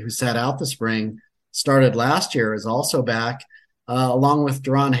athlete who sat out the spring, started last year, is also back, along with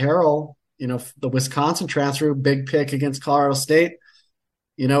Deron Harrell, the Wisconsin transfer, big pick against Colorado State.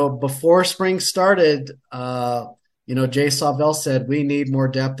 Before spring started, Jay Sawvell said, we need more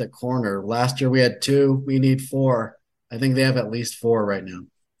depth at corner. Last year we had 2, we need 4. I think they have at least 4 right now.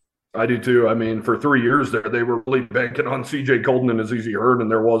 I do too. I mean, for 3 years there, they were really banking on CJ Colton and Azizi Hurd, and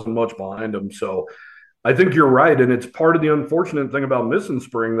there wasn't much behind him. So I think you're right. And it's part of the unfortunate thing about missing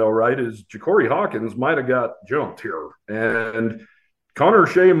spring, though, right, is Ja'Cory Hawkins might have got jumped here. And Connor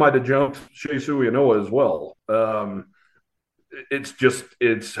Shea might have jumped Shea Suianoa as well.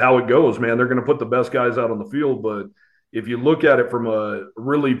 It's how it goes, man. They're going to put the best guys out on the field. But if you look at it from a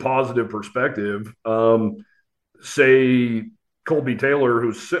really positive perspective, say Colby Taylor,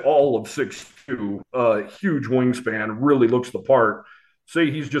 who's all of 6'2", huge wingspan, really looks the part. Say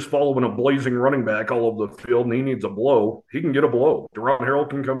he's just following a blazing running back all over the field and he needs a blow, he can get a blow. Deron Harrell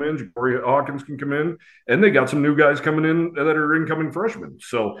can come in, Jabari Hawkins can come in, and they got some new guys coming in that are incoming freshmen.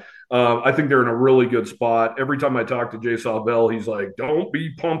 So I think they're in a really good spot. Every time I talk to Jay Salvell, he's like, don't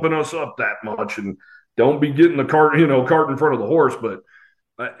be pumping us up that much and don't be getting the cart in front of the horse. But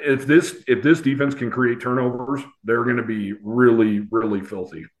if this defense can create turnovers, they're going to be really, really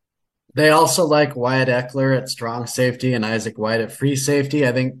filthy. They also like Wyatt Eckler at strong safety and Isaac White at free safety.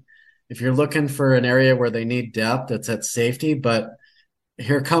 I think if you're looking for an area where they need depth, it's at safety. But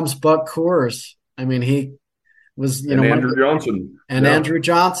here comes Buck Coors. I mean, he was, And Andrew Johnson. and Yeah. Andrew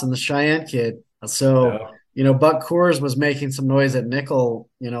Johnson, the Cheyenne kid. So, Yeah. Buck Coors was making some noise at nickel,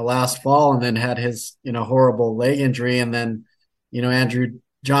 last fall and then had his, horrible leg injury. And then, Andrew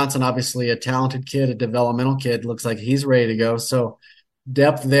Johnson, obviously a talented kid, a developmental kid, looks like he's ready to go. So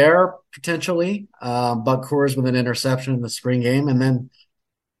depth there potentially. Buck Coors with an interception in the spring game. And then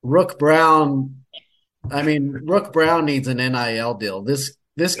Rook Brown. I mean, Rook Brown needs an NIL deal. This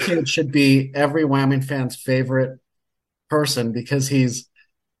kid should be every Wyoming fan's favorite person because he's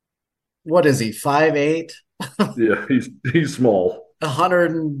what is he, 5'8", Yeah, he's small.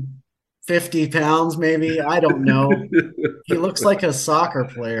 150 pounds maybe. I don't know. He looks like a soccer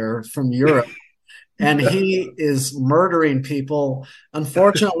player from Europe. And he is murdering people,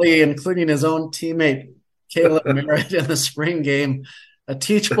 unfortunately, including his own teammate, Caleb Merritt, in the spring game. A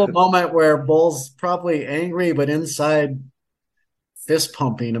teachable moment where Bull's probably angry, but inside fist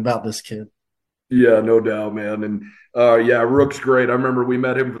pumping about this kid. Yeah, no doubt, man. And yeah, Rook's great. I remember we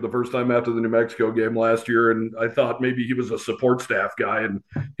met him for the first time after the New Mexico game last year, and I thought maybe he was a support staff guy, and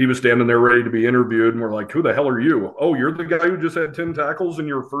he was standing there ready to be interviewed, and we're like, "Who the hell are you? Oh, you're the guy who just had 10 tackles in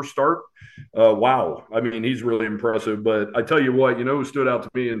your first start? Wow." I mean, he's really impressive. But I tell you what, who stood out to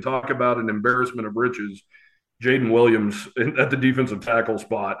me, and talk about an embarrassment of riches. Jaden Williams at the defensive tackle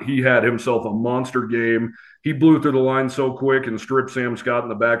spot. He had himself a monster game. He blew through the line so quick and stripped Sam Scott in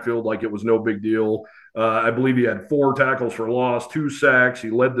the backfield like it was no big deal. I believe he had 4 tackles for loss, 2 sacks.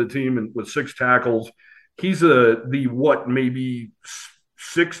 He led the team with 6 tackles. He's maybe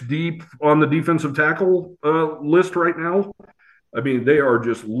 6 deep on the defensive tackle list right now. I mean, they are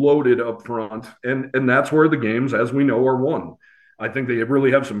just loaded up front, and that's where the games, as we know, are won. I think they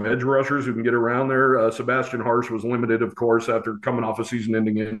really have some edge rushers who can get around there. Sebastian Harsh was limited, of course, after coming off a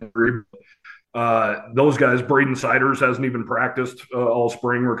season-ending injury. Those guys, Braden Siders hasn't even practiced all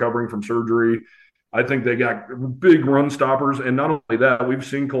spring, recovering from surgery. I think they got big run stoppers. And not only that, we've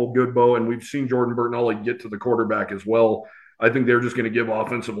seen Cole Goodbow and we've seen Jordan Bertinelli get to the quarterback as well. I think they're just going to give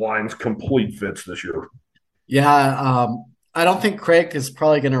offensive lines complete fits this year. Yeah, I don't think Craig is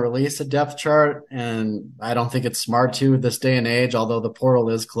probably going to release a depth chart, and I don't think it's smart to this day and age, although the portal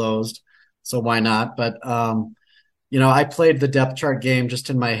is closed. So why not? But, I played the depth chart game just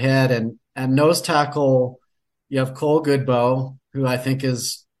in my head, and at nose tackle, you have Cole Goodbow, who I think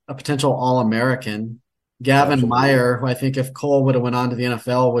is a potential All-American. Gavin Absolutely. Meyer, who I think if Cole would have went on to the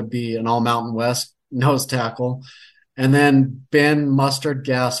NFL would be an All-Mountain West nose tackle. And then Ben Mustard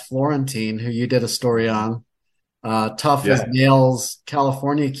Gas Florentine, who you did a story on. Tough as nails,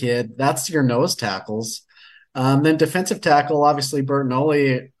 California kid. That's your nose tackles. Then defensive tackle, obviously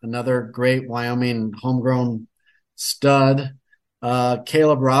Bertinelli, another great Wyoming homegrown stud.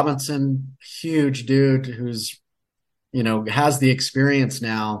 Caleb Robinson, huge dude who's, has the experience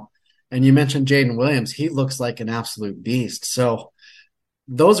now. And you mentioned Jaden Williams. He looks like an absolute beast. So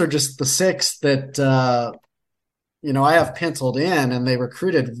those are just the 6 that, I have penciled in, and they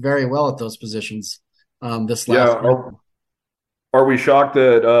recruited very well at those positions. This last year. Are we shocked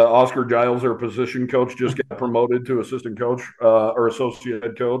that Oscar Giles, our position coach, just got promoted to assistant coach or associate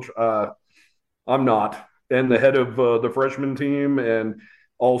head coach? I'm not. And the head of the freshman team, and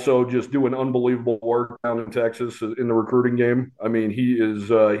also just doing unbelievable work down in Texas in the recruiting game. I mean, he's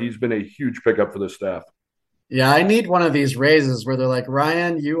been a huge pickup for this staff. Yeah, I need one of these raises where they're like,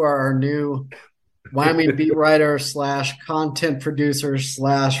 Ryan, you are our new Wyoming beat writer / content producer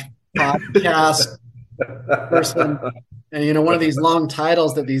 / podcast person. And one of these long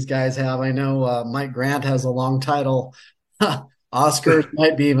titles that these guys have, I know Mike Grant has a long title. Oscar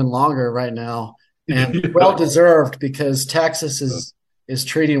might be even longer right now, and well deserved, because Texas is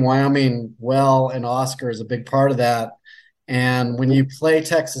treating Wyoming well, and Oscar is a big part of that. And when you play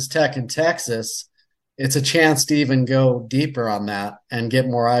Texas Tech in Texas, it's a chance to even go deeper on that and get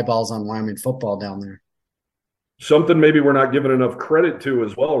more eyeballs on Wyoming football down there. Something maybe we're not giving enough credit to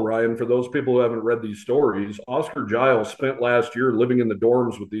as well, Ryan, for those people who haven't read these stories. Oscar Giles spent last year living in the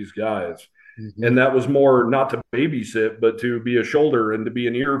dorms with these guys. And Mm-hmm. that was more not to babysit, but to be a shoulder and to be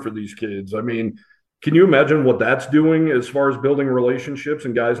an ear for these kids. I mean, can you imagine what that's doing as far as building relationships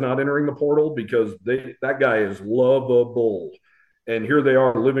and guys not entering the portal? Because that guy is lovable. And here they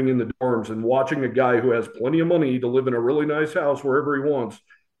are living in the dorms and watching a guy who has plenty of money to live in a really nice house wherever he wants,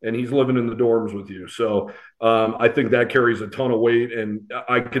 and he's living in the dorms with you. So I think that carries a ton of weight, and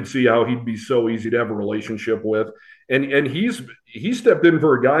I could see how he'd be so easy to have a relationship with. And he stepped in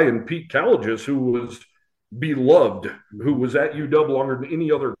for a guy in Pete Kalagis who was beloved, who was at UW longer than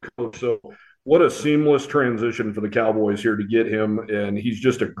any other coach. So what a seamless transition for the Cowboys here to get him, and he's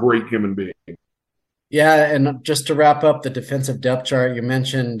just a great human being. Yeah, and just to wrap up the defensive depth chart, you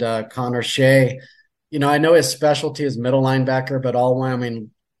mentioned Connor Shea. I know his specialty is middle linebacker, but all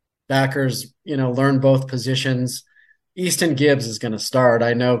Wyoming backers, learn both positions. Easton Gibbs is going to start.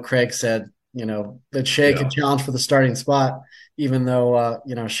 I know Craig said, that Shea could Yeah, challenge for the starting spot, even though,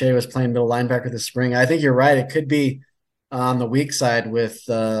 Shea was playing middle linebacker this spring. I think you're right. It could be on the weak side with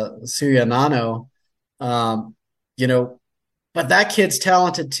Suya Nano. Um, you know, but that kid's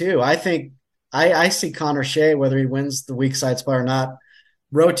talented too. I think I see Connor Shea, whether he wins the weak side spot or not,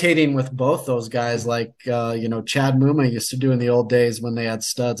 rotating with both those guys like Chad Muma used to do in the old days when they had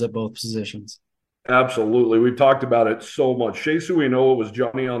studs at both positions. absolutely. We've talked about it so much. Shea Suinoa was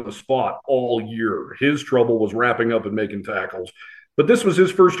Johnny on the spot all year. His trouble was wrapping up and making tackles. But this was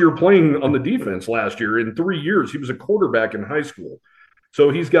his first year playing on the defense last year. In 3 years, he was a quarterback in high school. So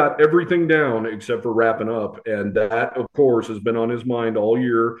he's got everything down except for wrapping up. And that, of course, has been on his mind all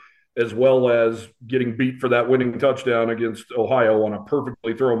year, as well as getting beat for that winning touchdown against Ohio on a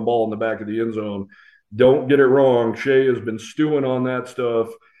perfectly thrown ball in the back of the end zone. Don't get it wrong. Shea has been stewing on that stuff.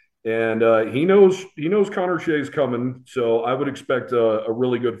 And he knows Connor Shea's coming. So I would expect a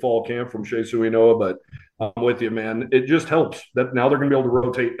really good fall camp from Shea Suinoa. But I'm with you, man. It just helps that now they're going to be able to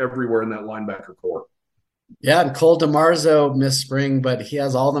rotate everywhere in that linebacker core. Yeah, and Cole DeMarzo missed spring, but he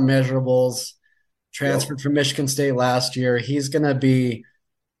has all the measurables. Yep. Transferred from Michigan State last year. He's going to be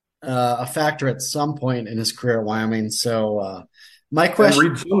a factor at some point in his career at Wyoming. So, my And question,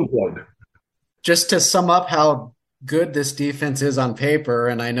 Reed Sunblood. just to sum up how good this defense is on paper,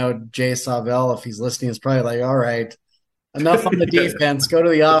 and I know Jay Savell, if he's listening, is probably like, all right, enough on the Yeah. defense, go to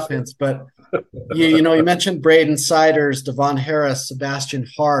the offense. But you mentioned Braden Siders, Devon Harris, Sebastian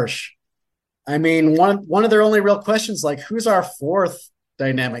Harsh. I mean, one of their only real questions, like, who's our fourth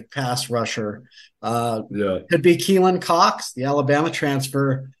dynamic pass rusher? Yeah. Could be Keelan Cox, the Alabama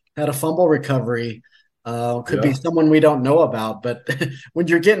transfer, had a fumble recovery. Could be Yeah. someone we don't know about. But when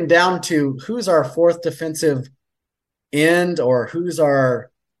you're getting down to who's our fourth defensive end, or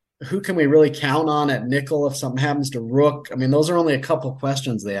who can we really count on at nickel if something happens to Rook? I mean, those are only a couple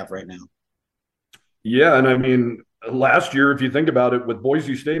questions they have right now. Yeah. And I mean, last year, if you think about it, with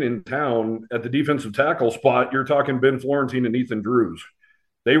Boise State in town at the defensive tackle spot, you're talking Ben Florentine and Ethan Drews.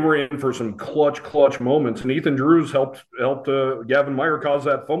 They were in for some clutch moments, and Ethan Drews helped Gavin Meyer cause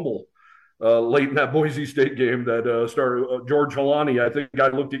that fumble late in that Boise State game that started George Halani. I think I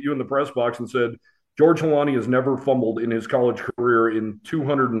looked at you in the press box and said George Halani has never fumbled in his college career in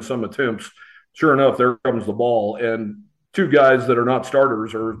 200 and some attempts. Sure enough, there comes the ball, and two guys that are not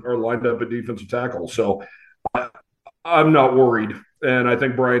starters are lined up at defensive tackle. So I'm not worried. And I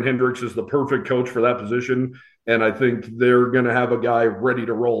think Brian Hendricks is the perfect coach for that position. And I think they're going to have a guy ready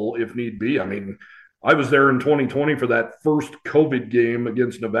to roll if need be. I mean, I was there in 2020 for that first COVID game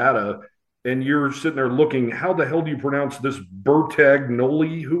against Nevada. And you're sitting there looking, how the hell do you pronounce this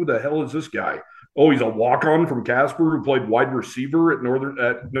Bertagnoli? Who the hell is this guy? Oh, he's a walk-on from Casper who played wide receiver at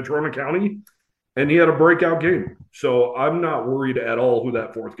Natrona County, and he had a breakout game. So I'm not worried at all who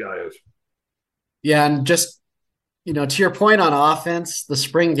that fourth guy is. Yeah, and just to your point on offense, the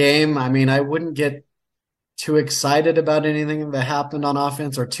spring game, I mean, I wouldn't get too excited about anything that happened on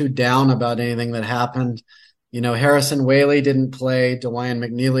offense or too down about anything that happened. Harrison Whaley didn't play. DeWine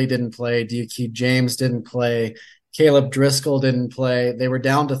McNeely didn't play. Keith James didn't play. Caleb Driscoll didn't play. They were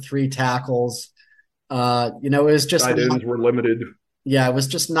down to 3 tackles. It was just Tight not, ends were limited. yeah, it was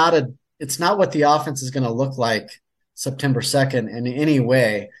just not it's not what the offense is going to look like September 2nd in any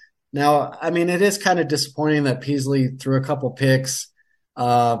way. Now, I mean, it is kind of disappointing that Peasley threw a couple picks.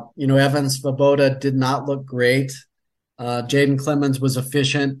 Evans Svoboda did not look great. Jaden Clemens was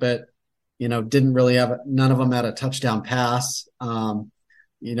efficient, but didn't really have none of them had a touchdown pass.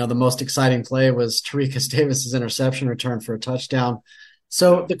 The most exciting play was Tarikas Davis's interception return for a touchdown.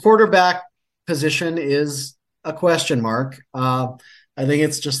 So Yeah. the quarterback position is a question mark. I think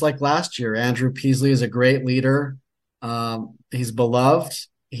it's just like last year. Andrew Peasley is a great leader. He's beloved.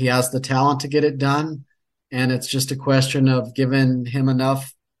 He has the talent to get it done. And it's just a question of giving him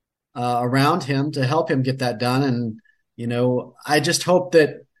enough around him to help him get that done. And, I just hope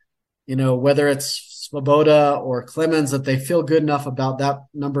that, whether it's Svoboda or Clemens, that they feel good enough about that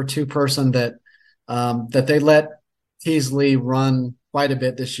number two person that they let Teasley run quite a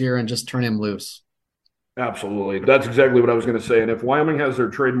bit this year and just turn him loose. Absolutely. That's exactly what I was going to say. And if Wyoming has their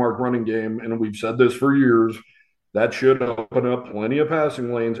trademark running game, and we've said this for years, that should open up plenty of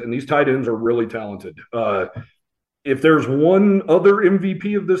passing lanes. And these tight ends are really talented. If there's one other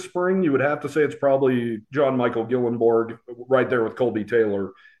MVP of this spring, you would have to say it's probably John Michael Gillenborg, right there with Colby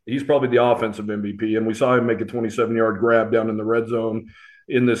Taylor. He's probably the offensive MVP, and we saw him make a 27-yard grab down in the red zone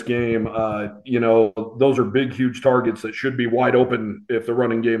in this game. Those are big, huge targets that should be wide open if the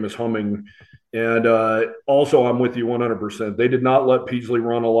running game is humming. And also, I'm with you 100%. They did not let Peasley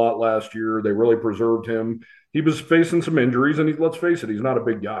run a lot last year. They really preserved him. He was facing some injuries, and let's face it, he's not a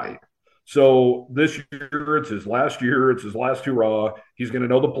big guy. So this year, it's his last year. It's his last hurrah. He's going to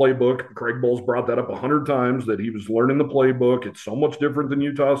know the playbook. Craig Bowles brought that up 100 times, that he was learning the playbook. It's so much different than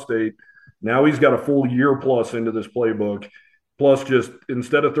Utah State. Now he's got a full year plus into this playbook. Plus, just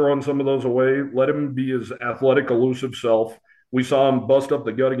instead of throwing some of those away, let him be his athletic, elusive self. We saw him bust up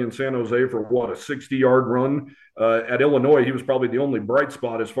the gut against San Jose for a 60-yard run. At Illinois, he was probably the only bright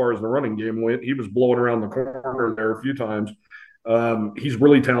spot as far as the running game went. He was blowing around the corner there a few times. He's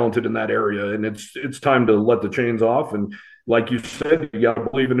really talented in that area, and it's time to let the chains off. And like you said, you got to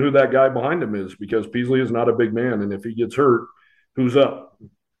believe in who that guy behind him is, because Peasley is not a big man, and if he gets hurt, who's up?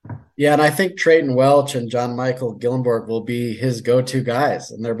 Yeah, and I think Trayton Welch and John Michael Gillenborg will be his go-to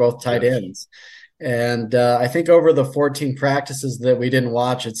guys, and they're both tight ends. And I think over the 14 practices that we didn't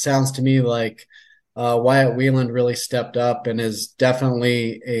watch, it sounds to me like Wyatt Wieland really stepped up and is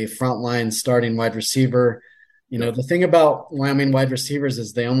definitely a frontline starting wide receiver. The thing about Wyoming wide receivers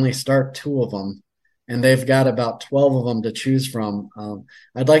is they only start two of them, and they've got about 12 of them to choose from.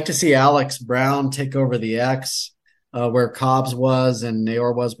 I'd like to see Alex Brown take over the X where Cobbs was and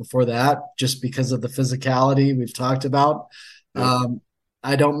Nayor was before that, just because of the physicality we've talked about.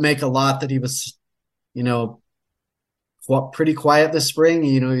 I don't make a lot that he was, pretty quiet this spring.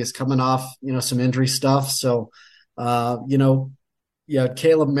 He's coming off, some injury stuff. So, you have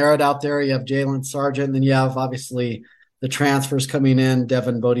Caleb Merritt out there. You have Jalen Sargent. And then you have, obviously, the transfers coming in,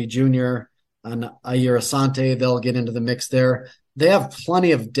 Devin Bodie Jr. and Ayir Asante. They'll get into the mix there. They have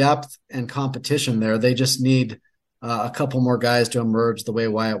plenty of depth and competition there. They just need a couple more guys to emerge the way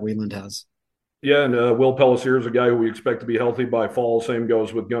Wyatt Wieland has. Yeah, and Will Pellissier is a guy who we expect to be healthy by fall. Same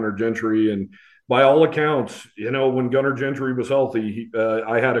goes with Gunnar Gentry. And by all accounts, when Gunnar Gentry was healthy,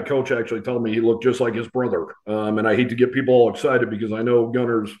 I had a coach actually tell me he looked just like his brother. And I hate to get people all excited, because I know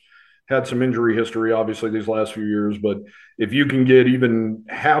Gunnar's had some injury history, obviously, these last few years. But if you can get even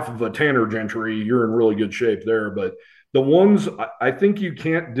half of a Tanner Gentry, you're in really good shape there. But the ones, I think you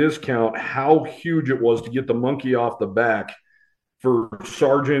can't discount how huge it was to get the monkey off the back for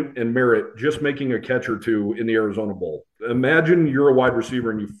Sargent and Merritt just making a catch or two in the Arizona Bowl. Imagine you're a wide receiver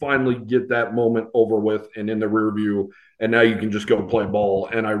and you finally get that moment over with and in the rear view, and now you can just go play ball.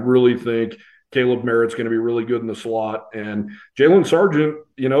 And I really think Caleb Merritt's going to be really good in the slot. And Jalen Sargent,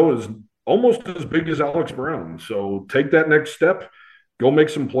 is almost as big as Alex Brown. So take that next step, go make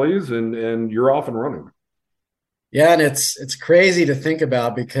some plays, and you're off and running. Yeah, and it's crazy to think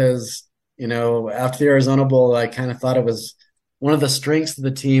about, because, after the Arizona Bowl, I kind of thought it was one of the strengths of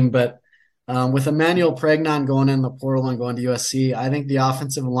the team. But with Emmanuel Pregnon going in the portal and going to USC, I think the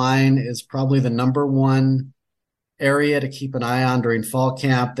offensive line is probably the number one area to keep an eye on during fall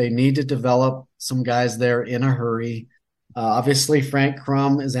camp. They need to develop some guys there in a hurry. Obviously, Frank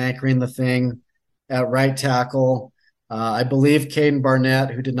Crum is anchoring the thing at right tackle. I believe Caden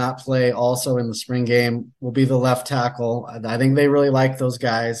Barnett, who did not play also in the spring game, will be the left tackle. I think they really like those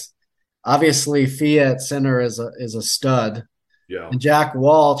guys. Obviously, Fia at center is a stud. Yeah. And Jack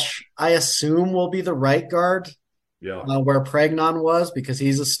Walsh, I assume, will be the right guard. Yeah. Where Pregnon was, because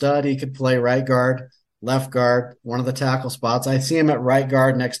he's a stud. He could play right guard, left guard, one of the tackle spots. I see him at right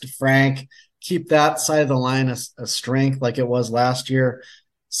guard next to Frank. Keep that side of the line a strength like it was last year.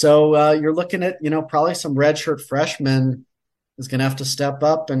 So you're looking at, probably some redshirt freshmen is going to have to step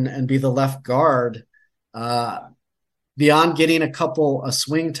up and be the left guard. Beyond getting a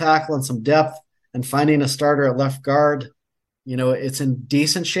swing tackle and some depth and finding a starter at left guard, it's in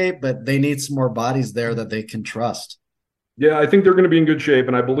decent shape, but they need some more bodies there that they can trust. Yeah, I think they're going to be in good shape,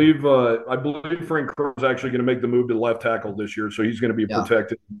 and I believe Frank Crow is actually going to make the move to left tackle this year, so he's going to be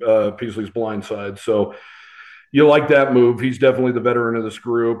protecting Peasley's blind side. So, you like that move. He's definitely the veteran of this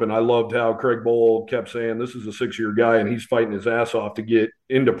group. And I loved how Craig Bowl kept saying this is a 6 year guy and he's fighting his ass off to get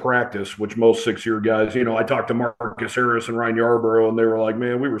into practice, which most 6 year guys, I talked to Marcus Harris and Ryan Yarborough, and they were like,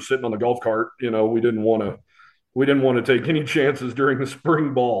 man, we were sitting on the golf cart. We didn't want to take any chances during the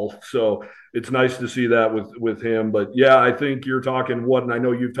spring ball. So it's nice to see that with him. But yeah, I think you're talking what, and I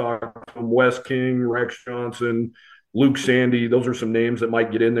know you've talked from Wes King, Rex Johnson, Luke Sandy. Those are some names that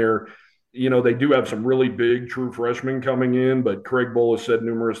might get in there. They do have some really big true freshmen coming in, but Craig Bowl has said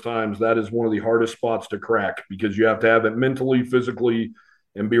numerous times that is one of the hardest spots to crack because you have to have it mentally, physically,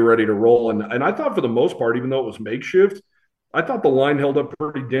 and be ready to roll. And I thought for the most part, even though it was makeshift, I thought the line held up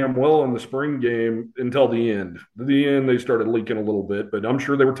pretty damn well in the spring game until the end. At the end, they started leaking a little bit, but I'm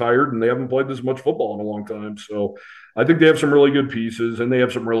sure they were tired and they haven't played this much football in a long time. So I think they have some really good pieces and they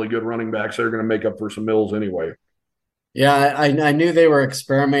have some really good running backs that are going to make up for some mills anyway. Yeah, I knew they were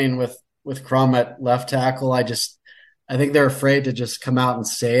experimenting with Crum at left tackle. I think they're afraid to just come out and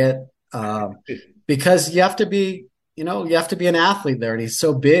say it because you have to be an athlete there, and he's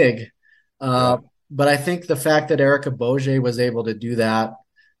so big. Yeah. But I think the fact that Erica Boge was able to do that,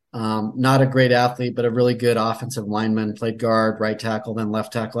 not a great athlete, but a really good offensive lineman, played guard, right tackle, then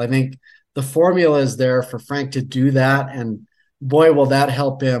left tackle. I think the formula is there for Frank to do that, and boy, will that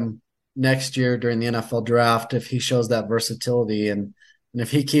help him next year during the NFL draft if he shows that versatility and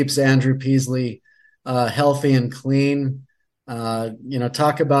if he keeps Andrew Peasley healthy and clean.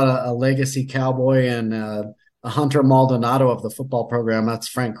 Talk about a legacy Cowboy and a Hunter Maldonado of the football program. That's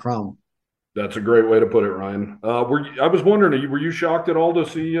Frank Crum. That's a great way to put it, Ryan. I was wondering, were you shocked at all to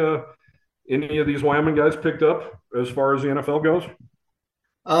see any of these Wyoming guys picked up as far as the NFL goes?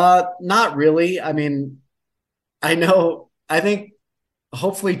 Not really. I mean, I think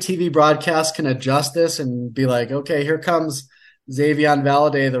hopefully TV broadcast can adjust this and be like, okay, here comes Xavier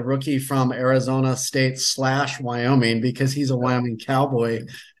Valade, the rookie from Arizona State / Wyoming, because he's a Wyoming Cowboy.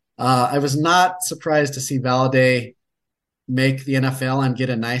 I was not surprised to see Valade make the NFL and get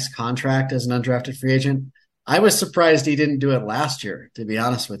a nice contract as an undrafted free agent. I was surprised he didn't do it last year, to be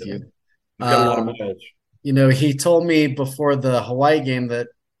honest with you. He's got a lot of miles. He told me before the Hawaii game that,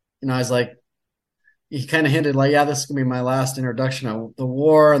 I was like, he kind of hinted like, yeah, this is going to be my last introduction of the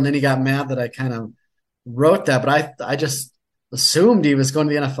war. And then he got mad that I kind of wrote that, but I just assumed he was going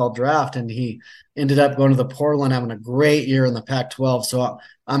to the NFL draft, and he ended up going to the Portland, having a great year in the Pac-12. So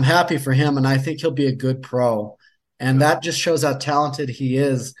I'm happy for him, and I think he'll be a good pro. And that just shows how talented he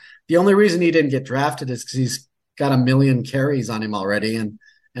is. The only reason he didn't get drafted is because he's got a million carries on him already. And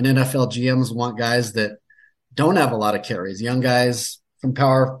NFL GMs want guys that don't have a lot of carries, young guys from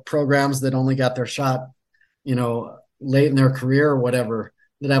power programs that only got their shot, late in their career or whatever,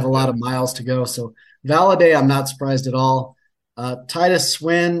 that have a lot of miles to go. So Valade, I'm not surprised at all. Titus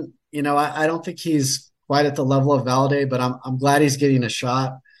Swin, I don't think he's quite at the level of Valade, but I'm glad he's getting a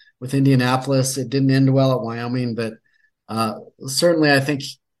shot with Indianapolis. It didn't end well at Wyoming, but certainly I think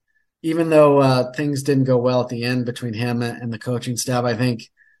even though things didn't go well at the end between him and the coaching staff, I think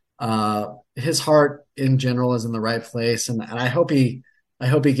his heart in general is in the right place, and I hope he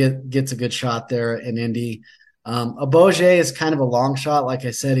gets a good shot there in Indy. Aboge is kind of a long shot. Like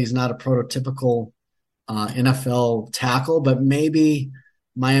I said, he's not a prototypical NFL tackle, but maybe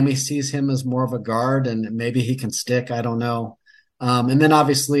Miami sees him as more of a guard, and maybe he can stick. I don't know. And then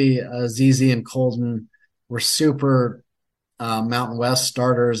obviously ZZ and Colton were super Mountain West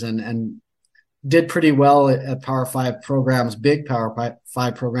starters and did pretty well at Power 5 programs, big Power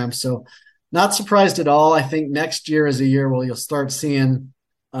 5 programs. So not surprised at all. I think next year is a year where you'll start seeing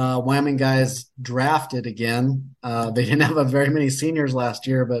Wyoming guys drafted again. They didn't have very many seniors last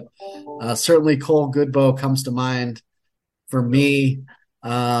year, but certainly Cole Goodbow comes to mind for me.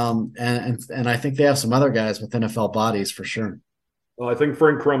 And I think they have some other guys with NFL bodies for sure. Well, I think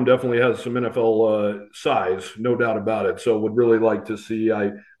Frank Crum definitely has some NFL size, no doubt about it. So would really like to see.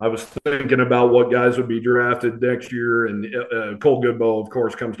 I was thinking about what guys would be drafted next year, and Cole Goodbow, of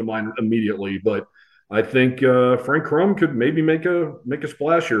course, comes to mind immediately. But I think Frank Crum could maybe make a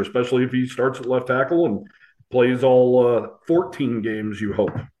splash here, especially if he starts at left tackle and plays all 14 games. You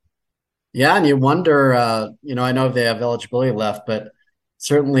hope. Yeah, and you wonder. I know they have eligibility left, but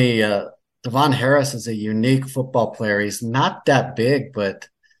certainly. Devon Harris is a unique football player. He's not that big, but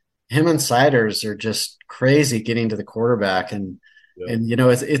him and Siders are just crazy getting to the quarterback. And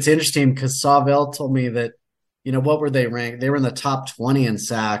it's interesting because Savell told me that, what were they ranked? They were in the top 20 in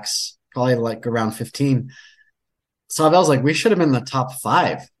sacks, probably like around 15. Savell's like, we should have been in the top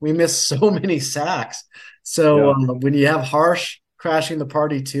 5. We missed so many sacks. So when you have Harsh crashing the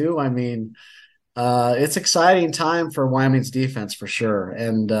party too, I mean, it's exciting time for Wyoming's defense for sure.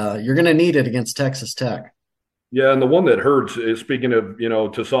 And you're going to need it against Texas Tech. Yeah, and the one that hurts is, speaking of,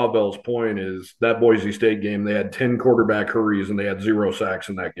 to Sawbell's point, is that Boise State game. They had 10 quarterback hurries and they had 0 sacks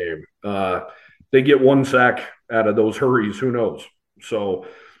in that game. They get 1 sack out of those hurries. Who knows? So,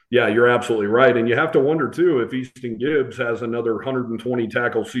 yeah, you're absolutely right. And you have to wonder, too, if Easton Gibbs has another 120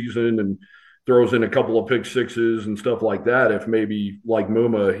 tackle season and throws in a couple of pick sixes and stuff like that, if maybe like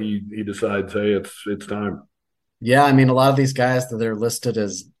Muma, he decides, hey, it's time. Yeah, I mean, a lot of these guys that are listed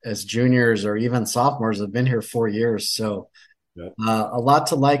as juniors or even sophomores have been here 4 years, so Yeah. a lot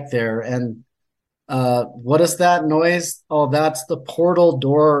to like there. And what is that noise? Oh, that's the portal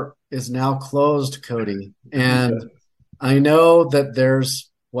door is now closed, Cody. And I know that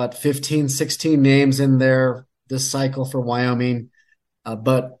there's what 15, 16 names in there this cycle for Wyoming,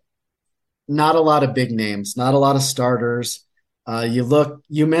 but not a lot of big names, not a lot of starters.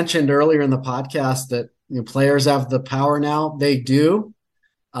 You mentioned earlier in the podcast that players have the power now. They do,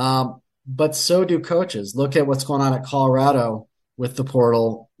 but so do coaches. Look at what's going on at Colorado with the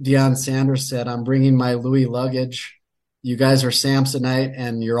portal. Deion Sanders said, "I'm bringing my Louis luggage. You guys are Samsonite,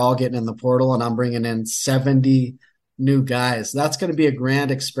 and you're all getting in the portal, and I'm bringing in 70 new guys." That's going to be a grand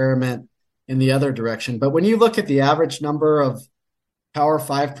experiment in the other direction. But when you look at the average number of Power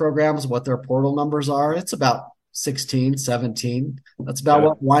Five programs, what their portal numbers are, it's about 16, 17. That's about Yeah.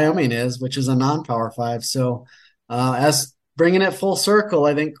 what Wyoming is, which is a non-Power Five. So, as bringing it full circle,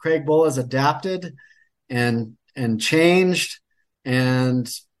 I think Craig Bull has adapted and changed, and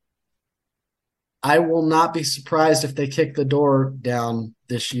I will not be surprised if they kick the door down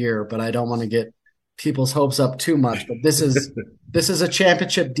this year. But I don't want to get people's hopes up too much. But this is a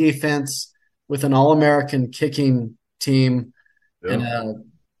championship defense with an All-American kicking team and Yeah. a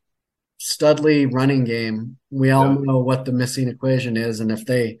Studley running game. We all Yeah. know what the missing equation is, and if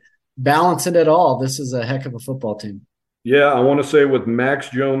they balance it at all, this is a heck of a football team. Yeah, I want to say with Max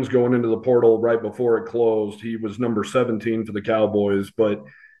Jones going into the portal right before it closed, he was number 17 for the Cowboys. But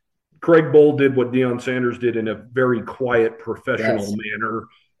Craig Bowl did what Deion Sanders did in a very quiet, professional Yes. manner.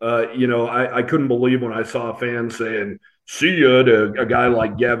 I couldn't believe when I saw fans saying, see ya to a guy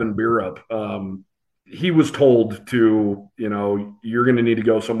like Gavin Beerup. He was told to, you're going to need to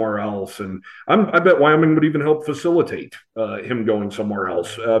go somewhere else. And I bet Wyoming would even help facilitate him going somewhere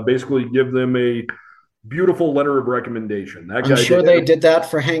else. Basically, give them a beautiful letter of recommendation. That I'm guy sure did they did that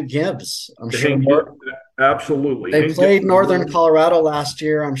for Hank Gibbs. I'm sure Hank. Absolutely, they Hank Gibbs played was Northern really, Colorado last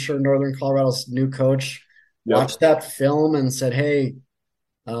year. I'm sure Northern Colorado's new coach watched yep, that film and said, "Hey,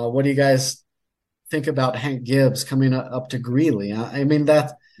 what do you guys think about Hank Gibbs coming up to Greeley?" I mean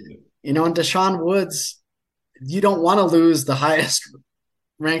that and Deshaun Woods, you don't want to lose the highest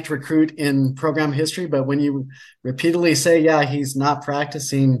ranked recruit in program history, but when you repeatedly say, "Yeah, he's not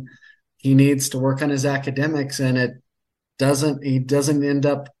practicing, he needs to work on his academics," and he doesn't end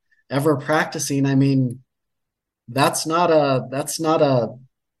up ever practicing. I mean, that's not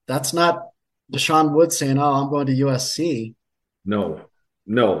Deshaun Wood saying, "Oh, I'm going to USC." no,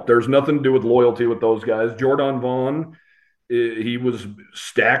 no. There's nothing to do with loyalty with those guys. Jordan Vaughn, he was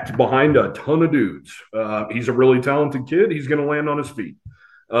stacked behind a ton of dudes. He's a really talented kid. He's going to land on his feet.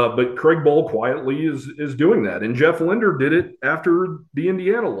 But Craig Bowl quietly is doing that, and Jeff Linder did it after the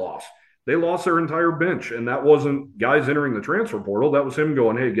Indiana loss. They lost their entire bench, and that wasn't guys entering the transfer portal. That was him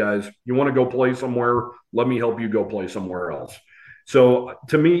going, "Hey guys, you want to go play somewhere? Let me help you go play somewhere else." So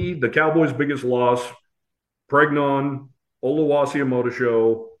to me, the Cowboys' biggest loss: Pregnon, Oluwasi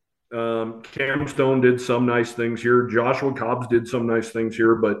Omotosho, Cam Stone did some nice things here. Joshua Cobbs did some nice things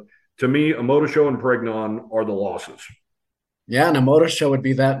here, but to me, Omotosho and Pregnon are the losses. Yeah, and a motor show would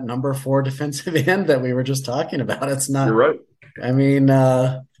be that number 4 defensive end that we were just talking about. It's You're not. right. I mean,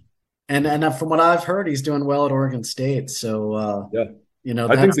 and from what I've heard, he's doing well at Oregon State. So Yeah.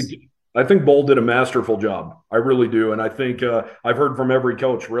 I think that's the I think Bowl did a masterful job. I really do, and I think I've heard from every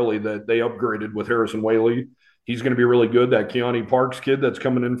coach really that they upgraded with Harrison Whaley. He's going to be really good. That Keone Parks kid that's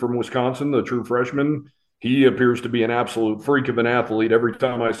coming in from Wisconsin, the true freshman, he appears to be an absolute freak of an athlete. Every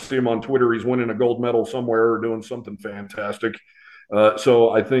time I see him on Twitter, he's winning a gold medal somewhere or doing something fantastic. So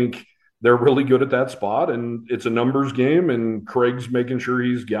I think they're really good at that spot, and it's a numbers game. And Craig's making sure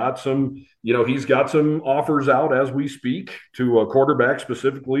he's got some offers out as we speak to a quarterback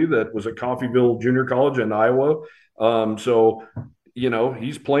specifically that was at Coffeyville Junior College in Iowa.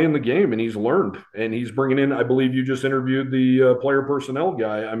 He's playing the game and he's learned and he's bringing in. I believe you just interviewed the player personnel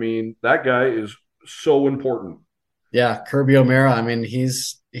guy. I mean, that guy is so important. yeah, Kirby O'Mara. I mean,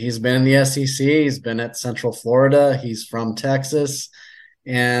 he's been in the SEC. He's been at Central Florida. He's from Texas,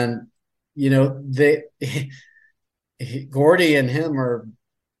 and they Gordy and him are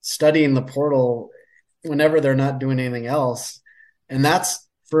studying the portal whenever they're not doing anything else, and that's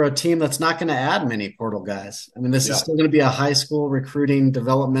for a team that's not going to add many portal guys. I mean, this is Yeah. still going to be a high school recruiting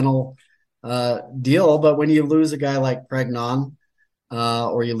developmental deal. But when you lose a guy like Pregnon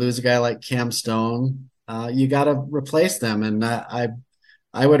or you lose a guy like Cam Stone, you got to replace them. And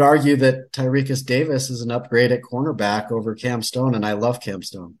I would argue that Tyrekus Davis is an upgrade at cornerback over Cam Stone, and I love Cam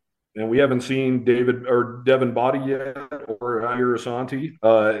Stone. And we haven't seen David or Devin Body yet or Jair Asante.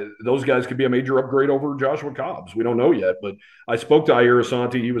 Those guys could be a major upgrade over Joshua Cobbs. We don't know yet, but I spoke to Jair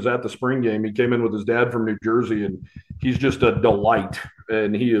Asante. He was at the spring game. He came in with his dad from New Jersey, and he's just a delight.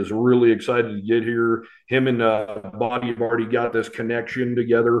 And he is really excited to get here. Him and Body have already got this connection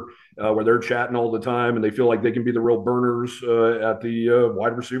together where they're chatting all the time, and they feel like they can be the real burners at the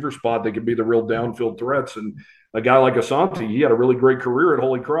wide receiver spot. They can be the real downfield threats. And a guy like Asante, he had a really great career at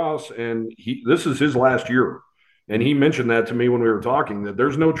Holy Cross, and this is his last year. And he mentioned that to me when we were talking, that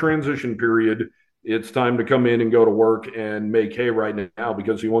there's no transition period. It's time to come in and go to work and make hay right now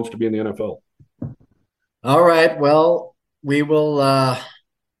because he wants to be in the NFL. All right. Well, we will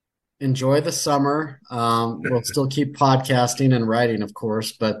enjoy the summer. We'll still keep podcasting and writing, of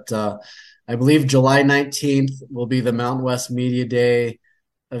course, but I believe July 19th will be the Mountain West Media Day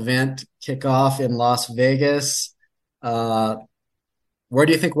event kickoff in Las Vegas. Where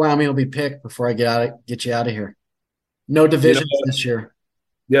do you think Wyoming will be picked before I get you out of here? No divisions this year.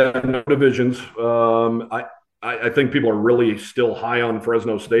 Yeah, no divisions. I think people are really still high on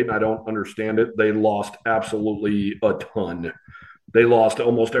Fresno State, and I don't understand it. They lost absolutely a ton. They lost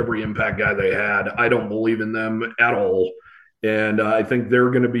almost every impact guy they had. I don't believe in them at all. And I think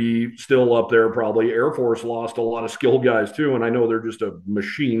they're going to be still up there probably. Air Force lost a lot of skilled guys too. And I know they're just a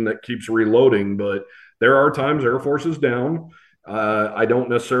machine that keeps reloading, but there are times Air Force is down. I don't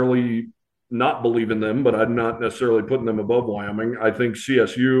necessarily not believe in them, but I'm not necessarily putting them above Wyoming. I think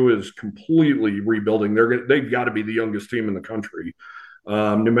CSU is completely rebuilding. They've got to be the youngest team in the country.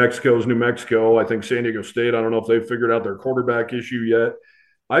 New Mexico's New Mexico. I think San Diego State, I don't know if they've figured out their quarterback issue yet.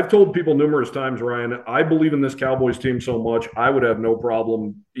 I've told people numerous times, Ryan, I believe in this Cowboys team so much, I would have no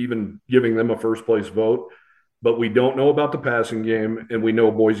problem even giving them a first place vote. But we don't know about the passing game, and we know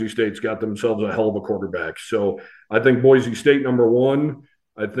Boise State's got themselves a hell of a quarterback. So I think Boise State, number one.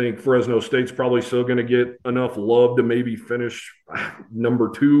 I think Fresno State's probably still going to get enough love to maybe finish number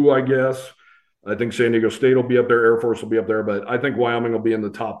two, I guess. I think San Diego State will be up there. Air Force will be up there. But I think Wyoming will be in the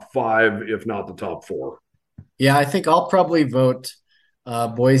top five, if not the top four. Yeah, I think I'll probably vote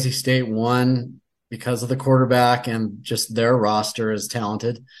Boise State one because of the quarterback and just their roster is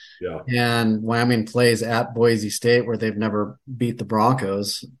talented. Yeah. And Wyoming plays at Boise State where they've never beat the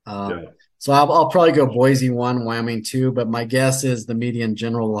Broncos. Yeah. So I'll probably go Boise one, Wyoming two, but my guess is the media in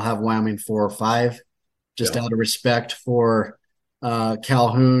general will have Wyoming 4 or 5, just out of respect for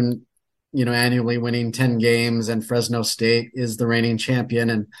Calhoun, annually winning 10 games, and Fresno State is the reigning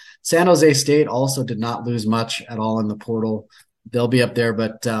champion. And San Jose State also did not lose much at all in the portal. They'll be up there,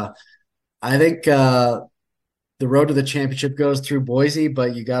 but I think the road to the championship goes through Boise,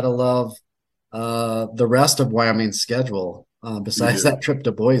 but you got to love the rest of Wyoming's schedule. Besides that trip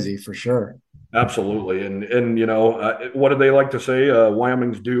to Boise, for sure. Absolutely. And what do they like to say?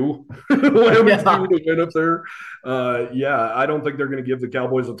 Wyoming's due. Wyoming's due to win up there. I don't think they're going to give the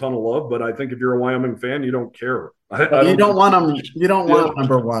Cowboys a ton of love, but I think if you're a Wyoming fan, you don't care. You don't want them. You don't want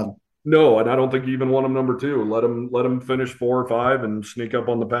number one. No, and I don't think you even want them number two. Let them finish 4 or 5 and sneak up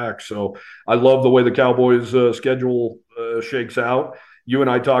on the pack. So I love the way the Cowboys schedule shakes out. You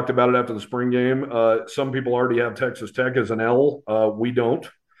and I talked about it after the spring game. Some people already have Texas Tech as an L. We don't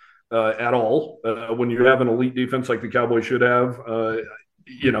at all. When you have an elite defense like the Cowboys should have,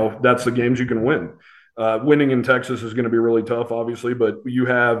 that's the games you can win. Winning in Texas is going to be really tough, obviously, but you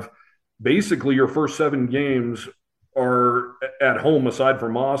have basically your first 7 games are at home aside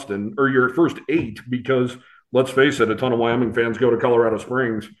from Austin, or your first 8, because let's face it, a ton of Wyoming fans go to Colorado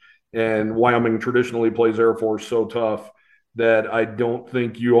Springs, and Wyoming traditionally plays Air Force so tough that I don't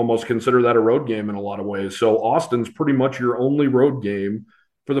think you almost consider that a road game in a lot of ways. So Austin's pretty much your only road game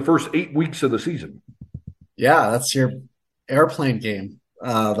for the first 8 weeks of the season. Yeah, that's your airplane game.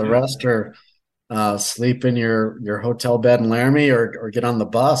 The rest are sleep in your hotel bed in Laramie or get on the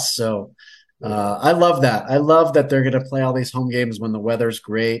bus. So I love that. I love that they're going to play all these home games when the weather's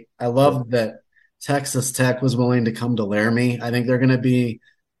great. I love that Texas Tech was willing to come to Laramie. I think they're going to be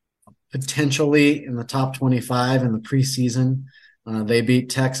potentially in the top 25 in the preseason. They beat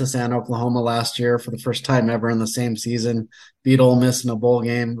Texas and Oklahoma last year for the first time ever in the same season, beat Ole Miss in a bowl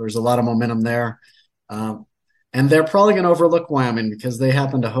game. There's a lot of momentum there. And they're probably going to overlook Wyoming because they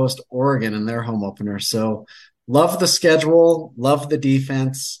happen to host Oregon in their home opener. So love the schedule, love the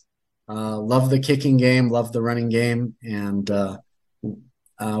defense, love the kicking game, love the running game. And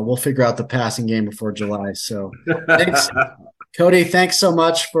we'll figure out the passing game before July. So thanks, Cody. Thanks so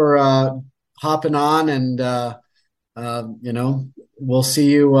much for hopping on, and we'll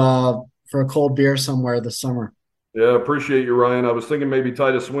see you for a cold beer somewhere this summer. Yeah, appreciate you, Ryan. I was thinking maybe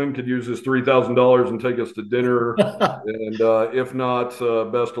Titus Swim could use his $3,000 and take us to dinner. And if not,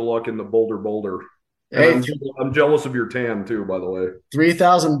 best of luck in the Boulder. And Hey, I'm jealous of your tan too, by the way.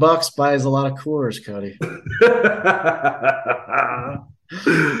 $3,000 buys a lot of Coors, Cody.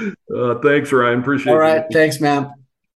 Thanks, Ryan. All Appreciate right, you. thanks, man.